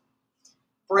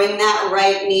 Bring that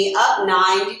right knee up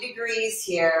 90 degrees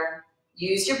here.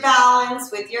 Use your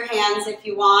balance with your hands if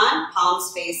you want,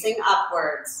 palms facing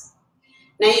upwards.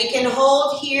 Now you can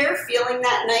hold here, feeling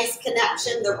that nice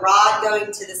connection, the rod going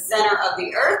to the center of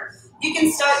the earth. You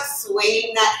can start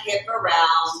swaying that hip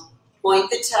around. Point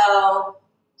the toe.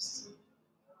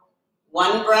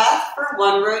 1 breath for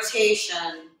 1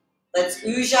 rotation. Let's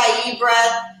Ujjayi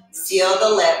breath, seal the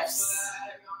lips.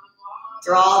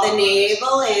 Draw the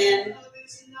navel in.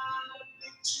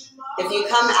 If you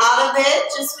come out of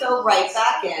it, just go right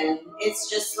back in.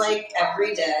 It's just like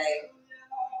every day.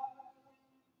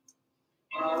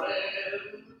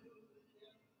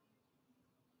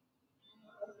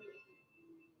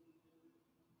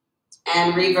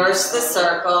 And reverse the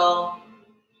circle.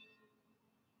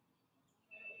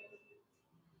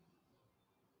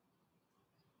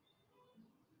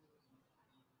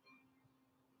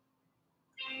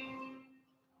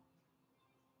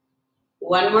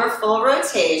 One more full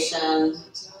rotation.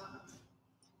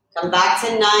 Come back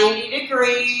to 90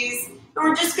 degrees. And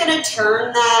we're just going to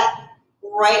turn that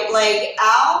right leg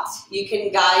out. You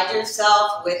can guide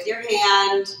yourself with your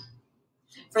hand.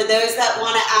 For those that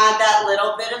want to add that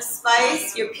little bit of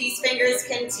spice, your peace fingers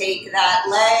can take that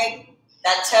leg,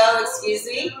 that toe, excuse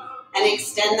me, and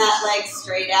extend that leg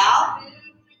straight out.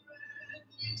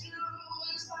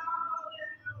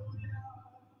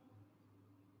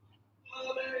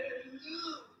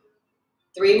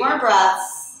 3 more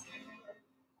breaths.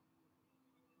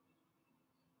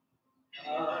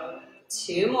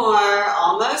 2 more,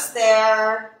 almost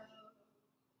there.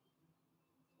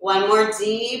 1 more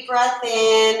deep breath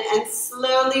in and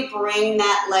slowly bring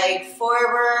that leg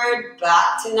forward,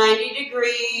 back to 90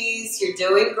 degrees. You're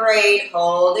doing great.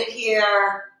 Hold it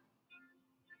here.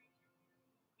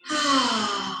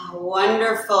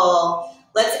 Wonderful.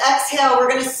 Let's exhale. We're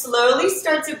going to slowly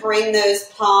start to bring those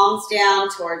palms down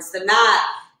towards the mat.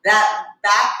 That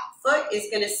back foot is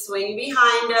going to swing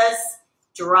behind us,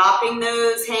 dropping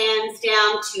those hands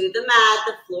down to the mat.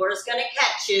 The floor is going to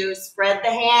catch you. Spread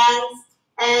the hands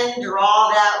and draw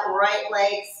that right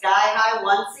leg sky high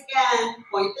once again.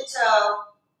 Point the toe.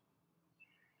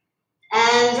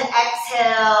 And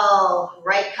exhale.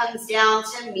 Right comes down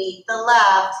to meet the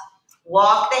left.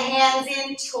 Walk the hands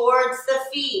in towards the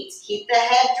feet. Keep the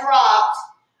head dropped.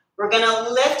 We're going to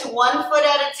lift 1 foot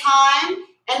at a time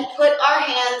and put our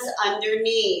hands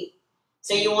underneath.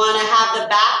 So you want to have the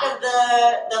back of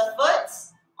the foot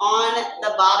on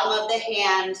the bottom of the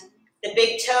hand, the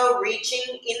big toe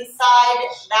reaching inside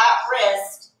that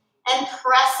wrist, and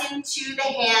press into the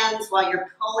hands while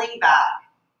you're pulling back.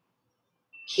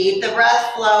 Keep the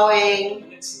breath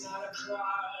flowing. It's not a cry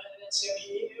that you're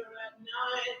here at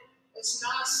night. It's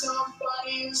not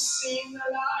somebody who's seen the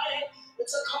light.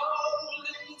 It's a call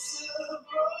into the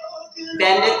broken.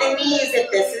 Bend at the knees if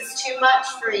this is too much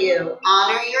for you.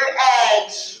 Honor your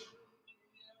edge.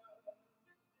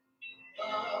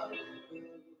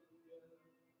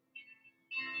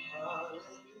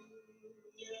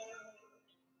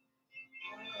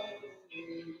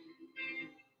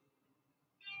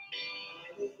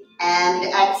 And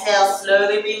exhale,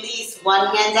 slowly release,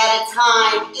 1 hand at a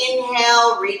time.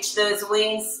 Inhale, reach those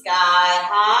wings sky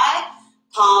high.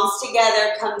 Palms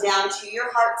together, come down to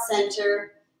your heart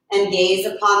center and gaze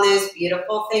upon those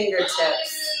beautiful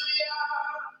fingertips.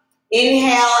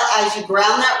 Inhale, as you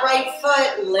ground that right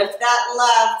foot, lift that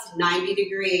left 90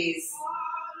 degrees.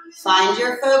 Find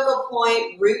your focal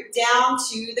point, root down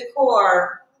to the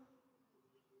core.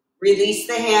 Release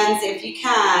the hands if you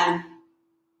can.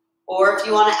 Or if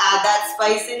you want to add that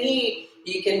spice and heat,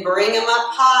 you can bring them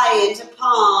up high into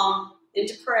palm,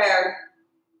 into prayer.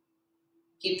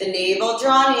 Keep the navel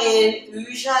drawn in,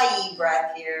 Ujjayi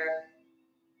breath here.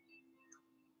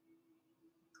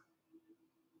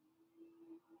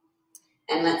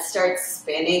 And let's start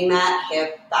spinning that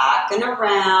hip back and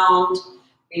around.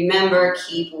 Remember,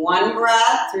 keep 1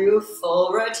 breath through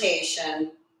full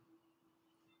rotation.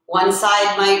 One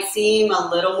side might seem a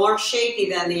little more shaky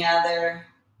than the other.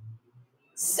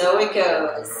 So it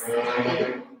goes.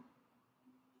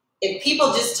 If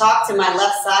people just talk to my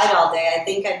left side all day, I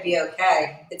think I'd be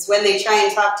okay. It's when they try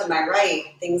and talk to my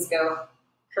right, things go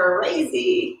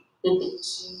crazy.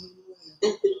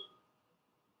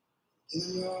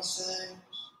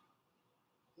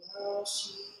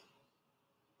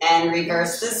 And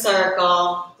reverse the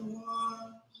circle.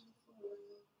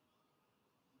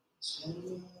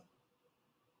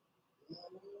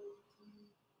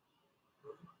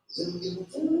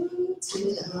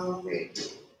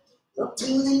 Look to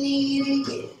the need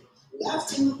again. Love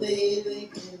to baby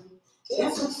again.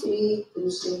 Careful feet.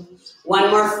 1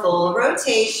 more full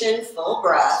rotation, full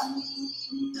breath.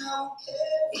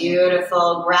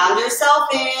 Beautiful. Ground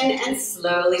yourself in and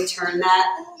slowly turn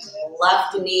that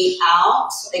left knee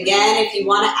out. Again, if you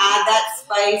want to add that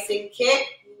spice and kick,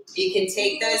 you can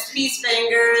take those peace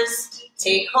fingers,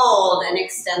 take hold, and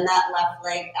extend that left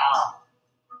leg out.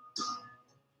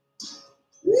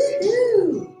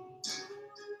 Woo-hoo!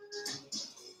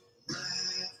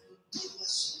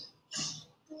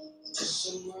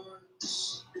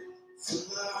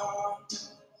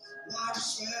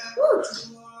 Woo.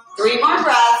 3 more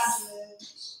breaths.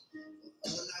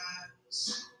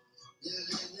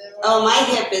 Oh, my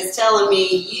hip is telling me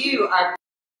you are.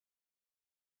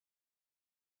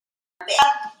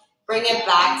 Bring it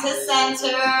back to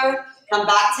center. Come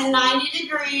back to 90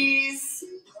 degrees.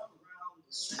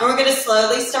 And we're going to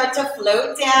slowly start to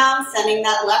float down, sending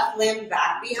that left limb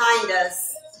back behind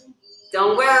us.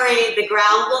 Don't worry, the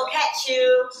ground will catch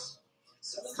you.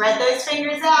 Spread those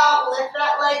fingers out, lift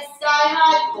that leg sky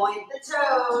high, point the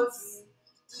toes.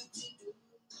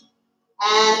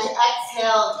 And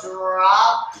exhale,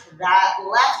 drop that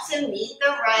left to meet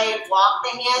the right. Walk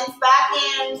the hands back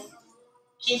in.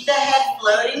 Keep the head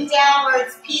floating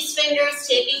downwards. Peace fingers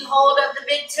taking hold of the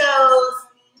big toes.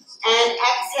 And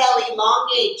exhale,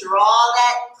 elongate. Draw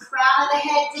that crown of the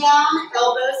head down,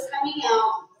 elbows coming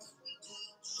out.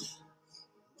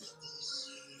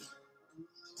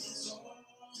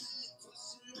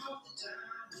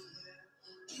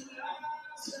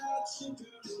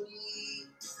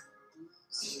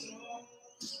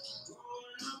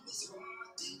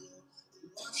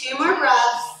 2 more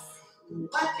breaths.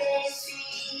 What they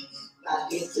see,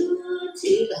 rock your food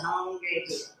to the hungry,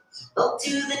 up to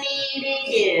the needy,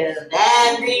 give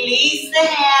and release the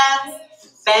hands,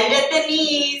 bend at the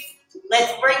knees.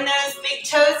 Let's bring those big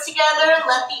toes together,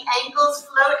 let the ankles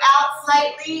float out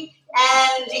slightly,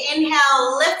 and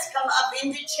inhale, lift, come up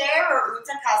into chair or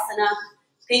Uttanasana.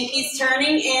 Pinkies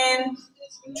turning in,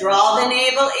 draw the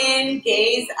navel in,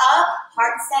 gaze up,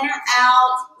 heart center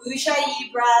out,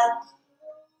 Ujjayi breath.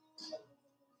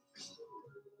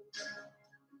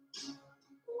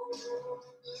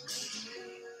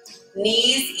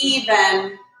 Knees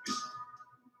even.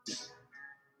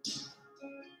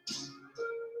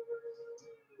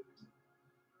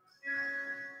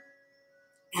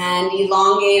 And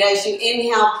elongate as you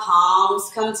inhale,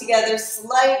 palms come together,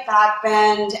 slight back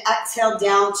bend. Exhale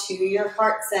down to your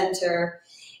heart center.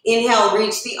 Inhale,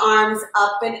 reach the arms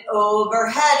up and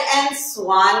overhead and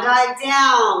swan dive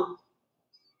down.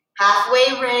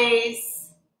 Halfway raise.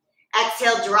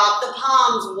 Exhale, drop the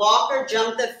palms, walk or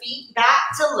jump the feet back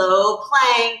to low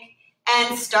plank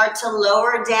and start to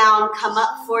lower down. Come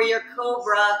up for your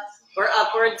cobra or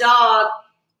upward dog.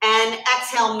 And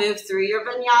exhale, move through your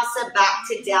vinyasa back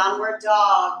to downward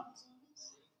dog.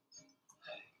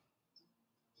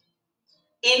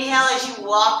 Inhale as you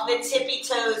walk the tippy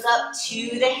toes up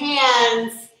to the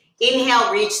hands.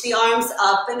 Inhale, reach the arms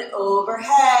up and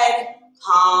overhead.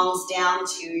 Palms down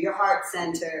to your heart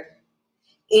center.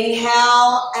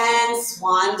 Inhale and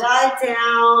swan dive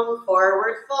down.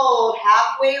 Forward fold,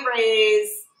 halfway raise.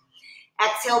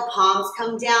 Exhale, palms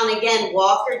come down again.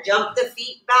 Walk or jump the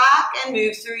feet back and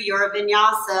move through your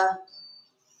vinyasa.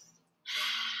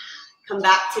 Come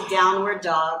back to downward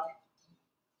dog.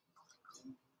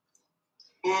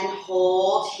 And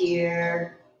hold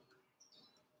here.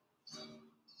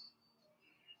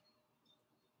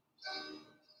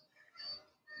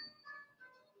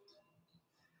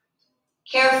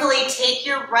 Carefully take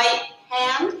your right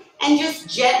hand and just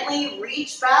gently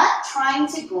reach back, trying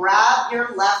to grab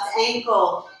your left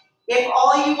ankle. If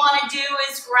all you want to do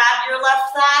is grab your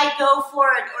left thigh, go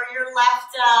for it, or your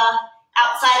left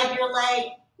outside of your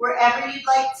leg, wherever you'd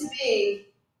like to be.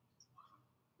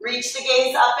 Reach the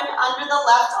gaze up and under the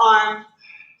left arm.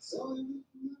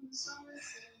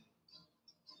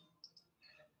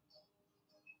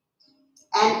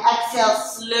 And exhale,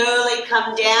 slowly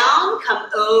come down, come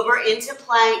over into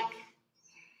plank.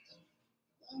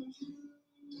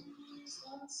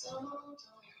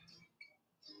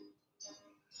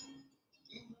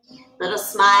 Little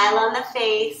smile on the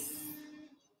face.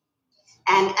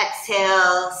 And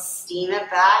exhale, steam it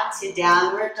back to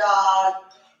downward dog.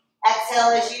 Exhale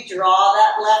as you draw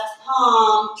that left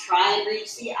palm. Try and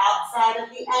reach the outside of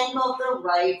the ankle of the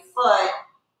right foot.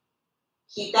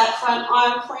 Keep that front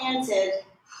arm planted.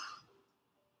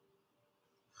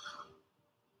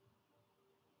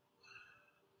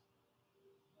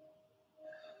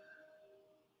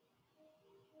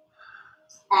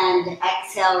 And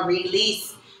exhale,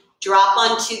 release. Drop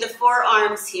onto the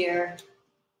forearms here.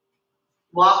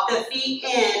 Walk the feet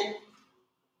in.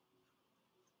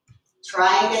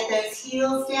 Try and get those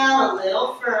heels down a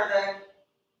little further.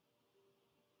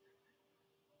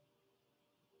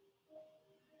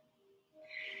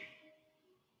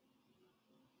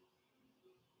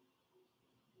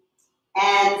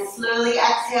 And slowly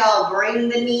exhale, bring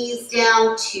the knees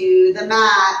down to the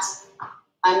mat.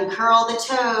 Uncurl the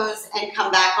toes and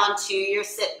come back onto your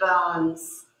sit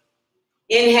bones.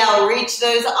 Inhale, reach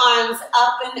those arms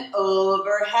up and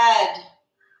overhead.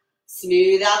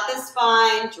 Smooth out the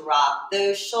spine, drop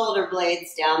those shoulder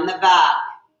blades down the back.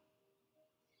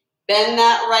 Bend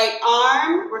that right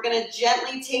arm. We're going to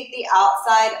gently take the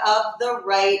outside of the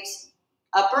right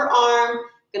upper arm.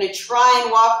 Going to try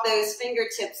and walk those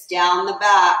fingertips down the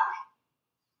back.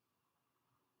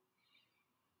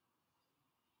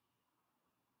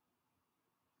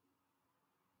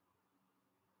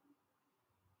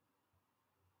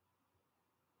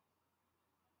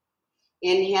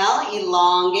 Inhale,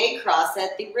 elongate, cross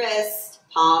at the wrist.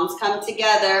 Palms come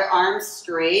together, arms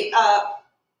straight up.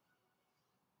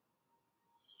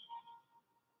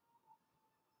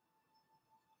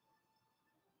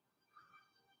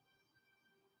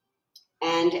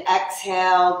 And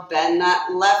exhale, bend that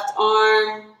left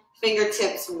arm,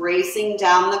 fingertips racing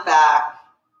down the back.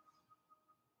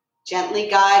 Gently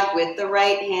guide with the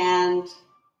right hand.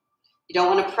 You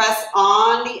don't want to press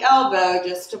on the elbow,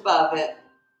 just above it.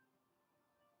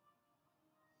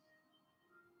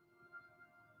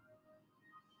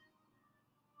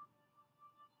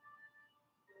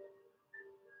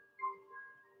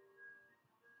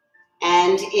 And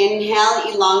And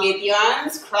inhale, elongate the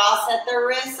arms, cross at the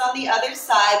wrists on the other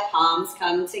side, palms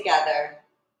come together.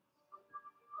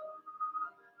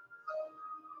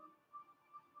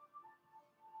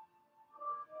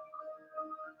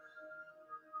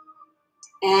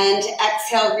 And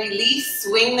exhale, release,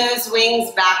 swing those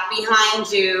wings back behind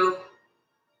you.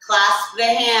 Clasp the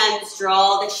hands,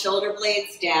 draw the shoulder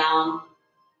blades down.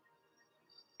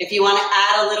 If you want to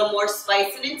add a little more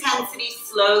spice and intensity,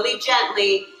 slowly,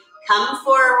 gently, come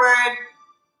forward.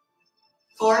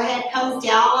 Forehead comes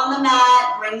down on the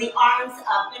mat. Bring the arms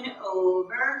up and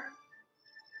over.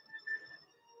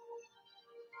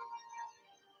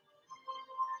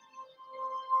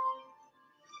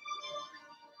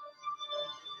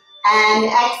 And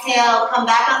exhale, come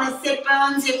back on the sit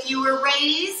bones. If you were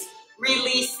raised,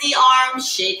 release the arms,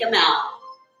 shake them out.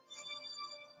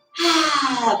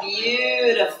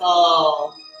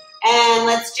 Beautiful. And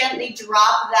let's gently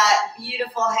drop that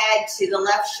beautiful head to the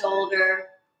left shoulder.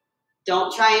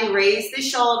 Don't try and raise the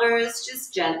shoulders,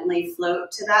 just gently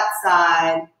float to that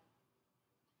side.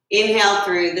 Inhale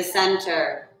through the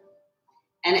center.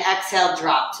 And exhale,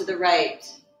 drop to the right.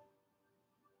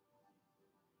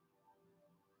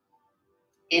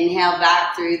 Inhale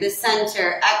back through the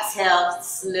center. Exhale,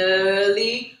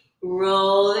 slowly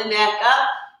roll the neck up.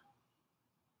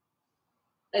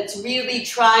 Let's really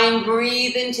try and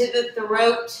breathe into the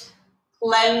throat.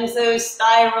 Cleanse those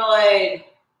thyroid.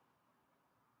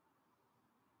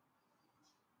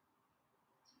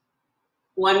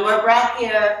 One more breath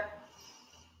here.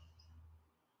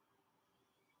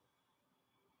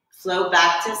 Flow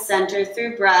back to center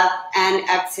through breath and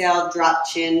exhale, drop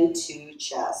chin to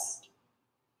chest.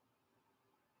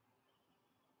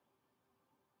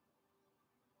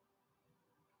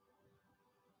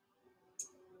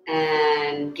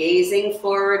 And gazing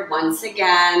forward once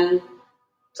again,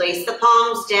 place the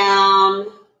palms down.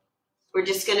 We're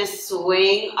just going to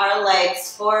swing our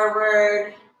legs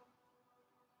forward.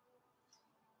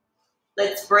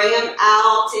 Let's bring them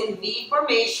out in V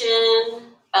formation,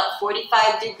 about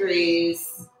 45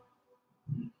 degrees.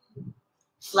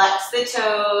 Flex the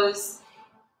toes.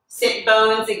 Sit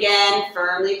bones again,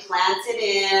 firmly planted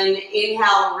in.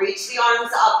 Inhale, reach the arms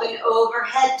up and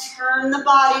overhead. Turn the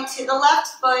body to the left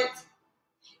foot.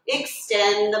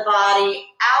 Extend the body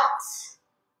out.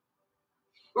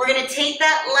 We're going to take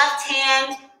that left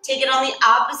hand, take it on the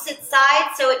opposite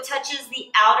side so it touches the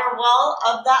outer wall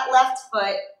of that left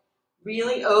foot.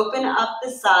 Really open up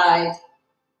the side.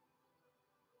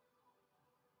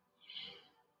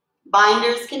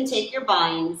 Binders can take your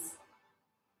binds.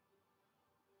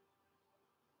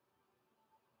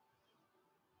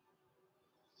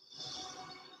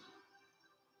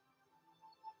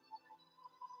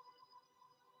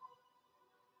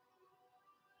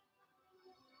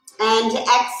 And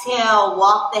exhale,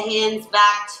 walk the hands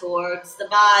back towards the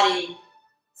body.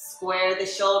 Square the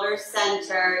shoulders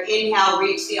center. Inhale,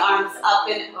 reach the arms up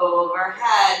and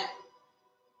overhead.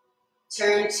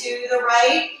 Turn to the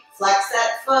right, flex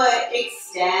that foot,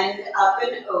 extend up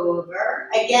and over.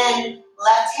 Again,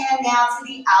 left hand now to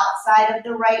the outside of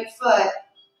the right foot.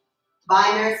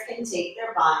 Binders can take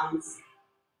their binds.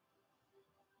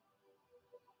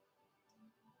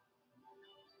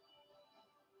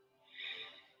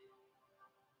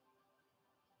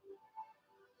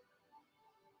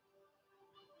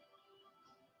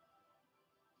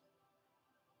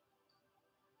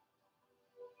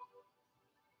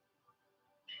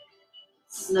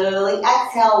 Slowly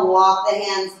exhale, walk the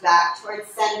hands back towards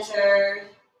center.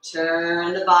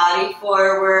 Turn the body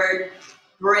forward.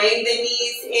 Bring the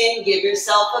knees in. Give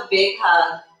yourself a big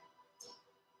hug.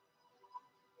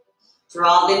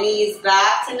 Draw the knees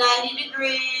back to 90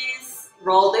 degrees.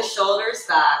 Roll the shoulders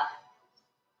back.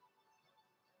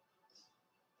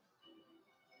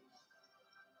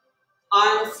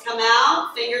 Arms come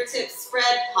out. Fingertips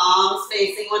spread. Palms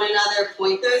facing one another.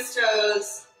 Point those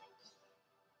toes.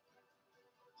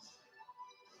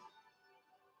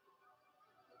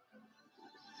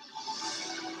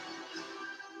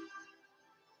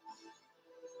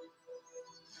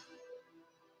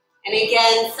 And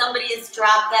again, somebody has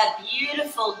dropped that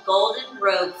beautiful golden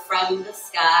robe from the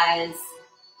skies.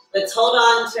 Let's hold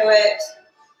on to it.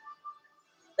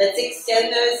 Let's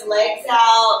extend those legs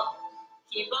out.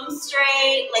 Keep them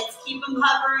straight. Let's keep them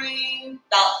hovering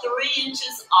about 3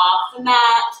 inches off the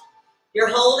mat.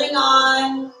 You're holding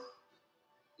on.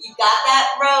 You've got that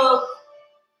rope,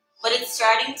 but it's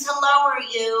starting to lower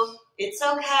you. It's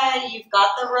okay. You've got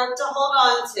the rope to hold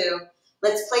on to.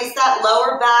 Let's place that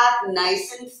lower back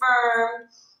nice and firm.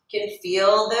 You can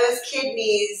feel those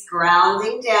kidneys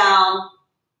grounding down.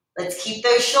 Let's keep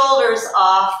those shoulders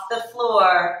off the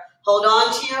floor. Hold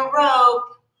on to your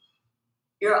rope.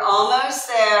 You're almost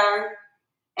there.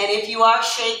 And if you are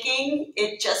shaking,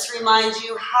 it just reminds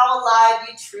you how alive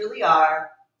you truly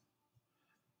are.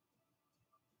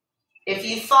 If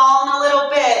you've fallen a little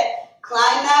bit,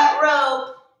 climb that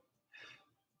rope.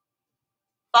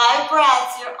 5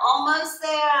 breaths, you're almost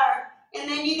there. And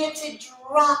then you get to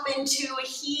drop into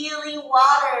healing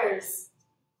waters.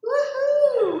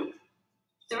 Woohoo!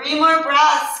 3 more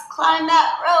breaths, climb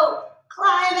that rope,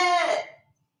 climb it.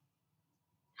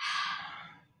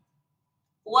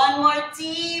 1 more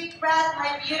deep breath,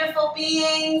 my beautiful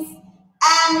beings,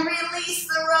 and release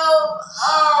the rope.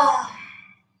 Oh.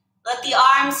 Let the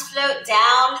arms float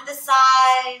down to the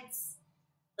sides.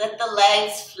 Let the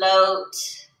legs float.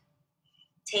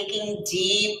 Taking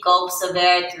deep gulps of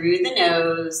air through the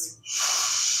nose.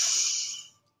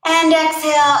 And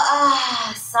exhale,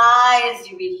 sigh as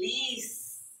you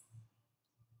release.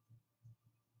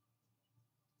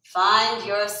 Find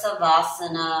your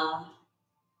Savasana.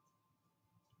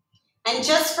 And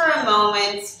just for a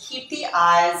moment, keep the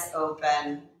eyes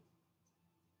open.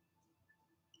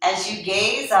 As you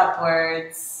gaze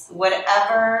upwards,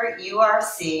 whatever you are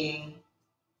seeing,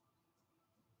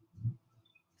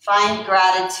 find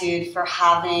gratitude for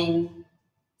having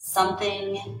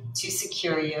something to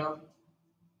secure you.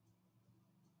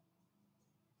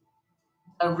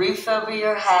 A roof over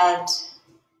your head,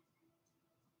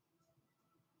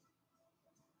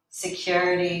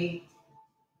 security,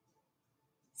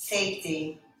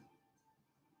 safety,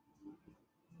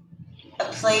 a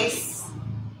place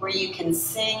where you can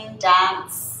sing,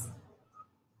 dance,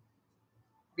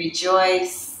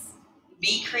 rejoice,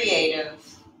 be creative.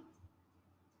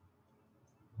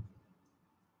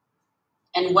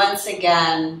 And once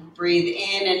again, breathe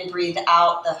in and breathe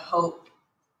out the hope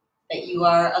that you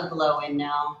are aglow in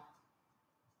now.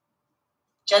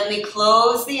 Gently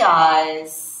close the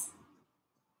eyes.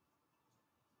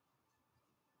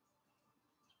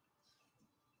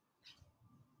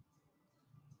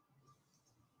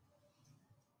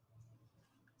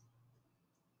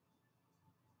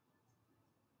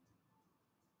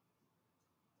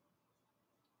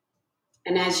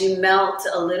 And as you melt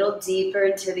a little deeper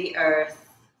into the earth,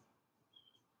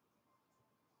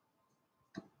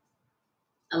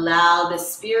 allow the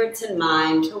spirit and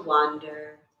mind to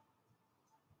wander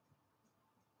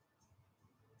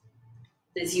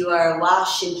as you are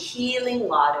washed in healing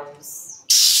waters.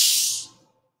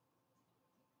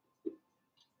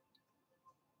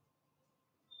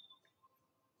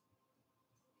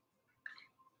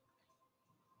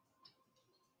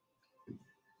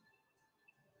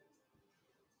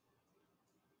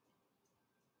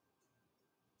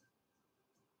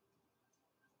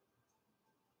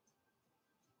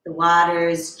 The water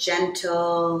is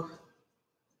gentle,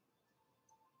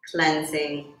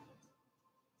 cleansing.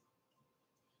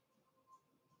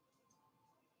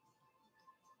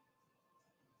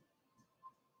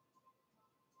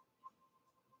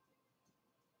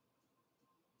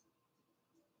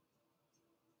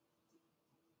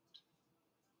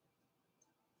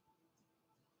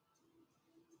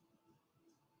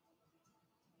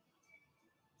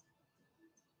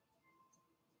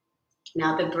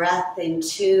 Now the breath in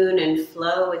tune and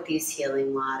flow with these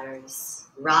healing waters,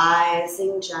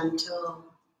 rising gentle,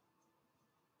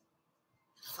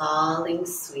 falling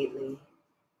sweetly.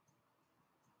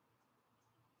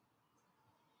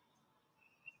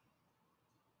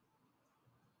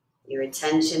 Your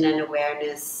attention and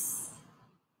awareness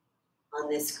on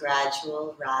this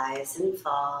gradual rise and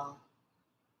fall.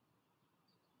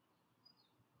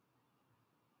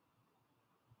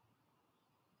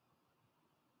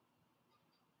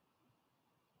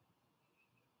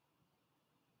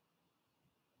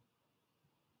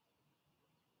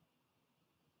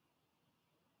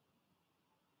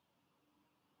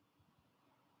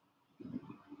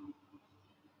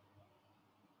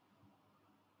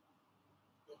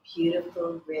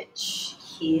 Beautiful, rich,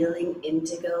 healing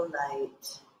indigo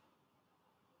light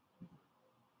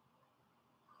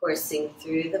coursing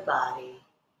through the body,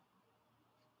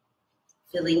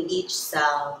 filling each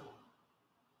cell,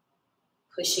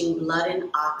 pushing blood and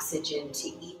oxygen to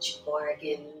each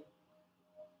organ.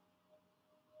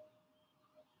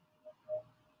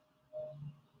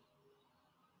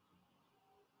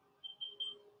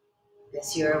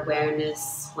 As your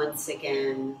awareness once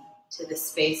again to the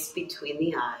space between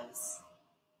the eyes.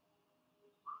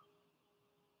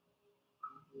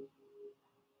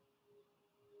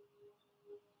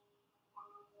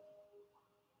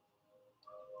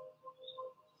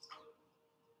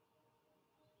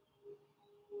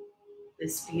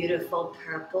 This beautiful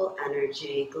purple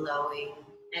energy glowing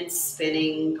and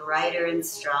spinning brighter and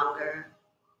stronger,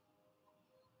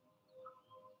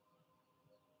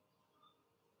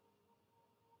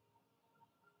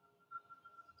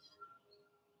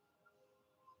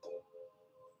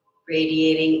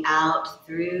 radiating out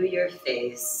through your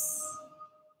face.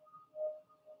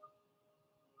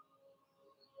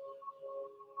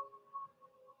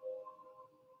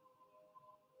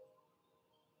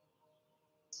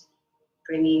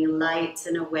 Bringing light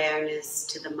and awareness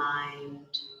to the mind.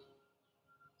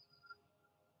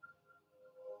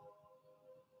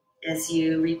 As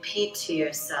you repeat to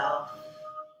yourself,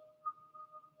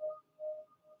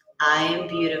 I am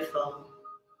beautiful.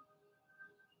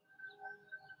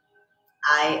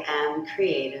 I am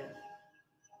creative.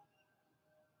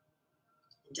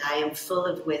 And I am full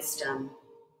of wisdom.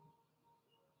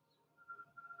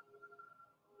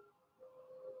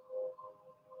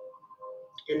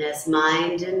 And as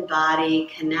mind and body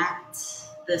connect,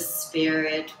 the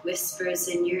spirit whispers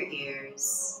in your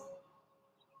ears,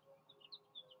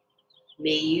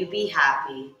 may you be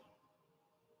happy.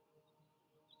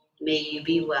 May you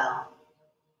be well.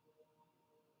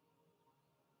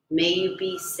 May you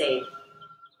be safe.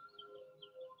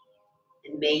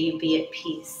 And may you be at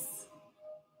peace.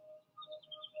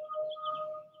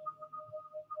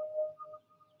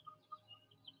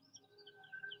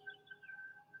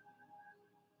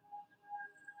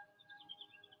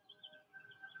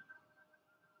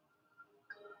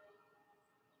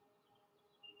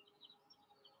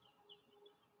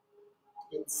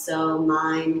 And so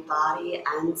mind, body,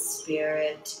 and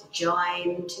spirit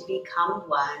join to become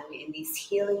one in these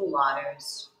healing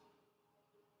waters,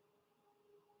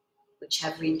 which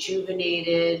have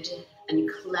rejuvenated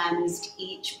and cleansed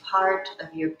each part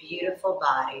of your beautiful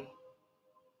body.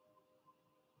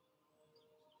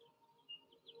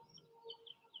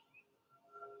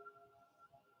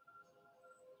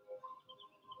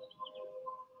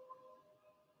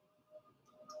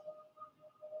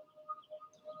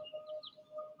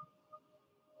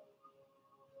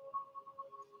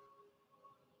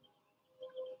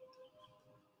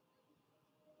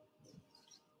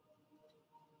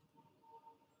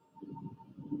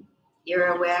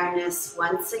 Your awareness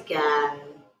once again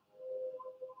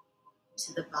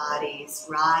to the body's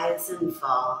rise and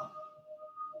fall.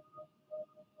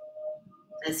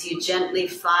 As you gently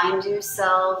find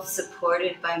yourself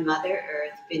supported by Mother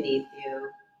Earth beneath you.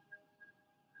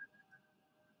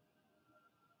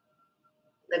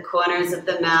 The corners of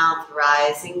the mouth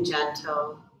rising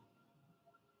gentle.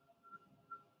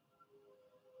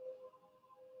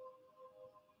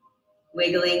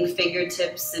 Wiggling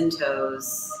fingertips and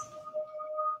toes.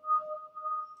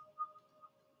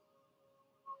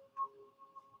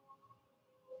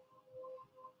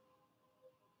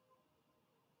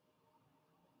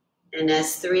 And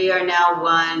as three are now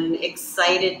one,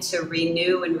 excited to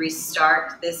renew and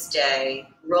restart this day,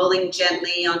 rolling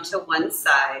gently onto one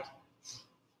side.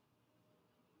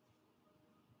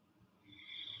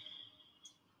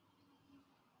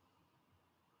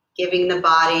 Giving the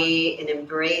body an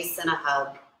embrace and a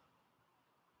hug.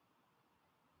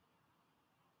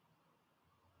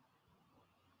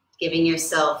 Giving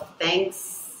yourself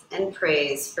thanks and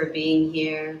praise for being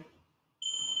here,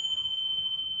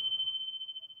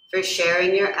 for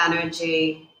sharing your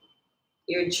energy,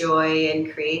 your joy,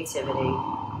 and creativity.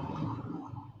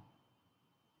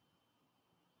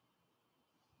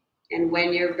 And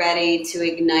when you're ready to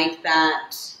ignite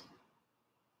that,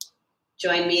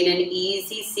 join me in an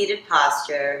easy seated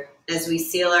posture as we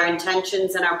seal our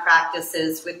intentions and our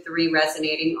practices with 3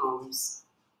 resonating ohms.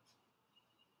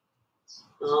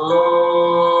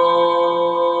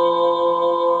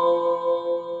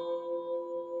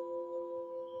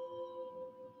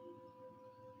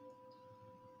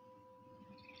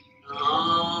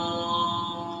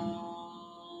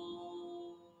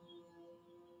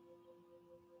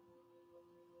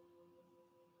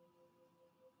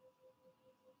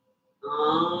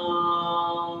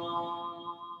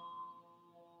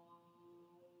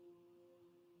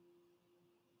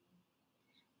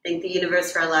 Thank the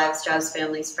universe for our lives, jobs,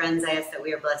 families, friends. I ask that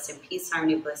we are blessed in peace,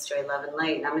 harmony, bliss, joy, love, and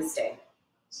light. Namaste.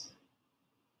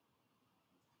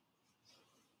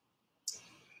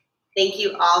 Thank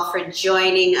you all for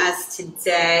joining us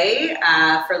today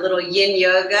for a little yin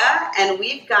yoga. And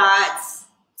we've got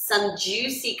some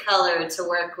juicy color to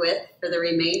work with for the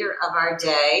remainder of our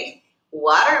day.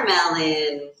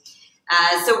 Watermelon.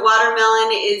 So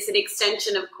watermelon is an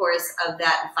extension, of course, of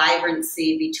that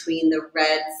vibrancy between the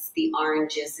reds, the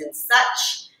oranges, and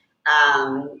such.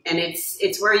 And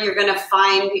it's where you're going to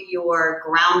find your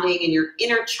grounding and your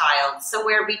inner child,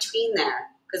 somewhere between there,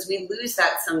 because we lose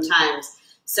that sometimes.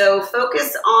 So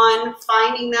focus on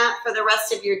finding that for the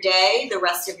rest of your day, the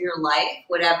rest of your life,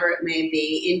 whatever it may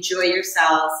be. Enjoy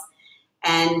yourselves.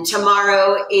 And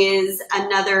tomorrow is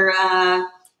another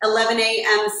 11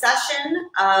 a.m. session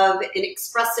of an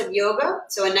expressive yoga.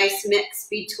 So a nice mix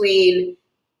between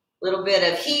a little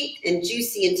bit of heat and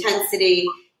juicy intensity,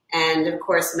 and of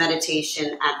course,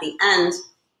 meditation at the end.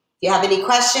 If you have any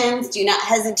questions, do not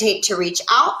hesitate to reach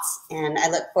out, and I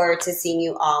look forward to seeing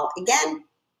you all again.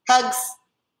 Hugs.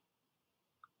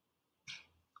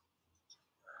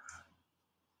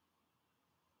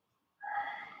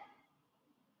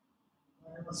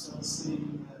 I also see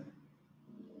that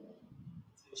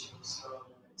meditation is so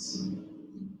nice.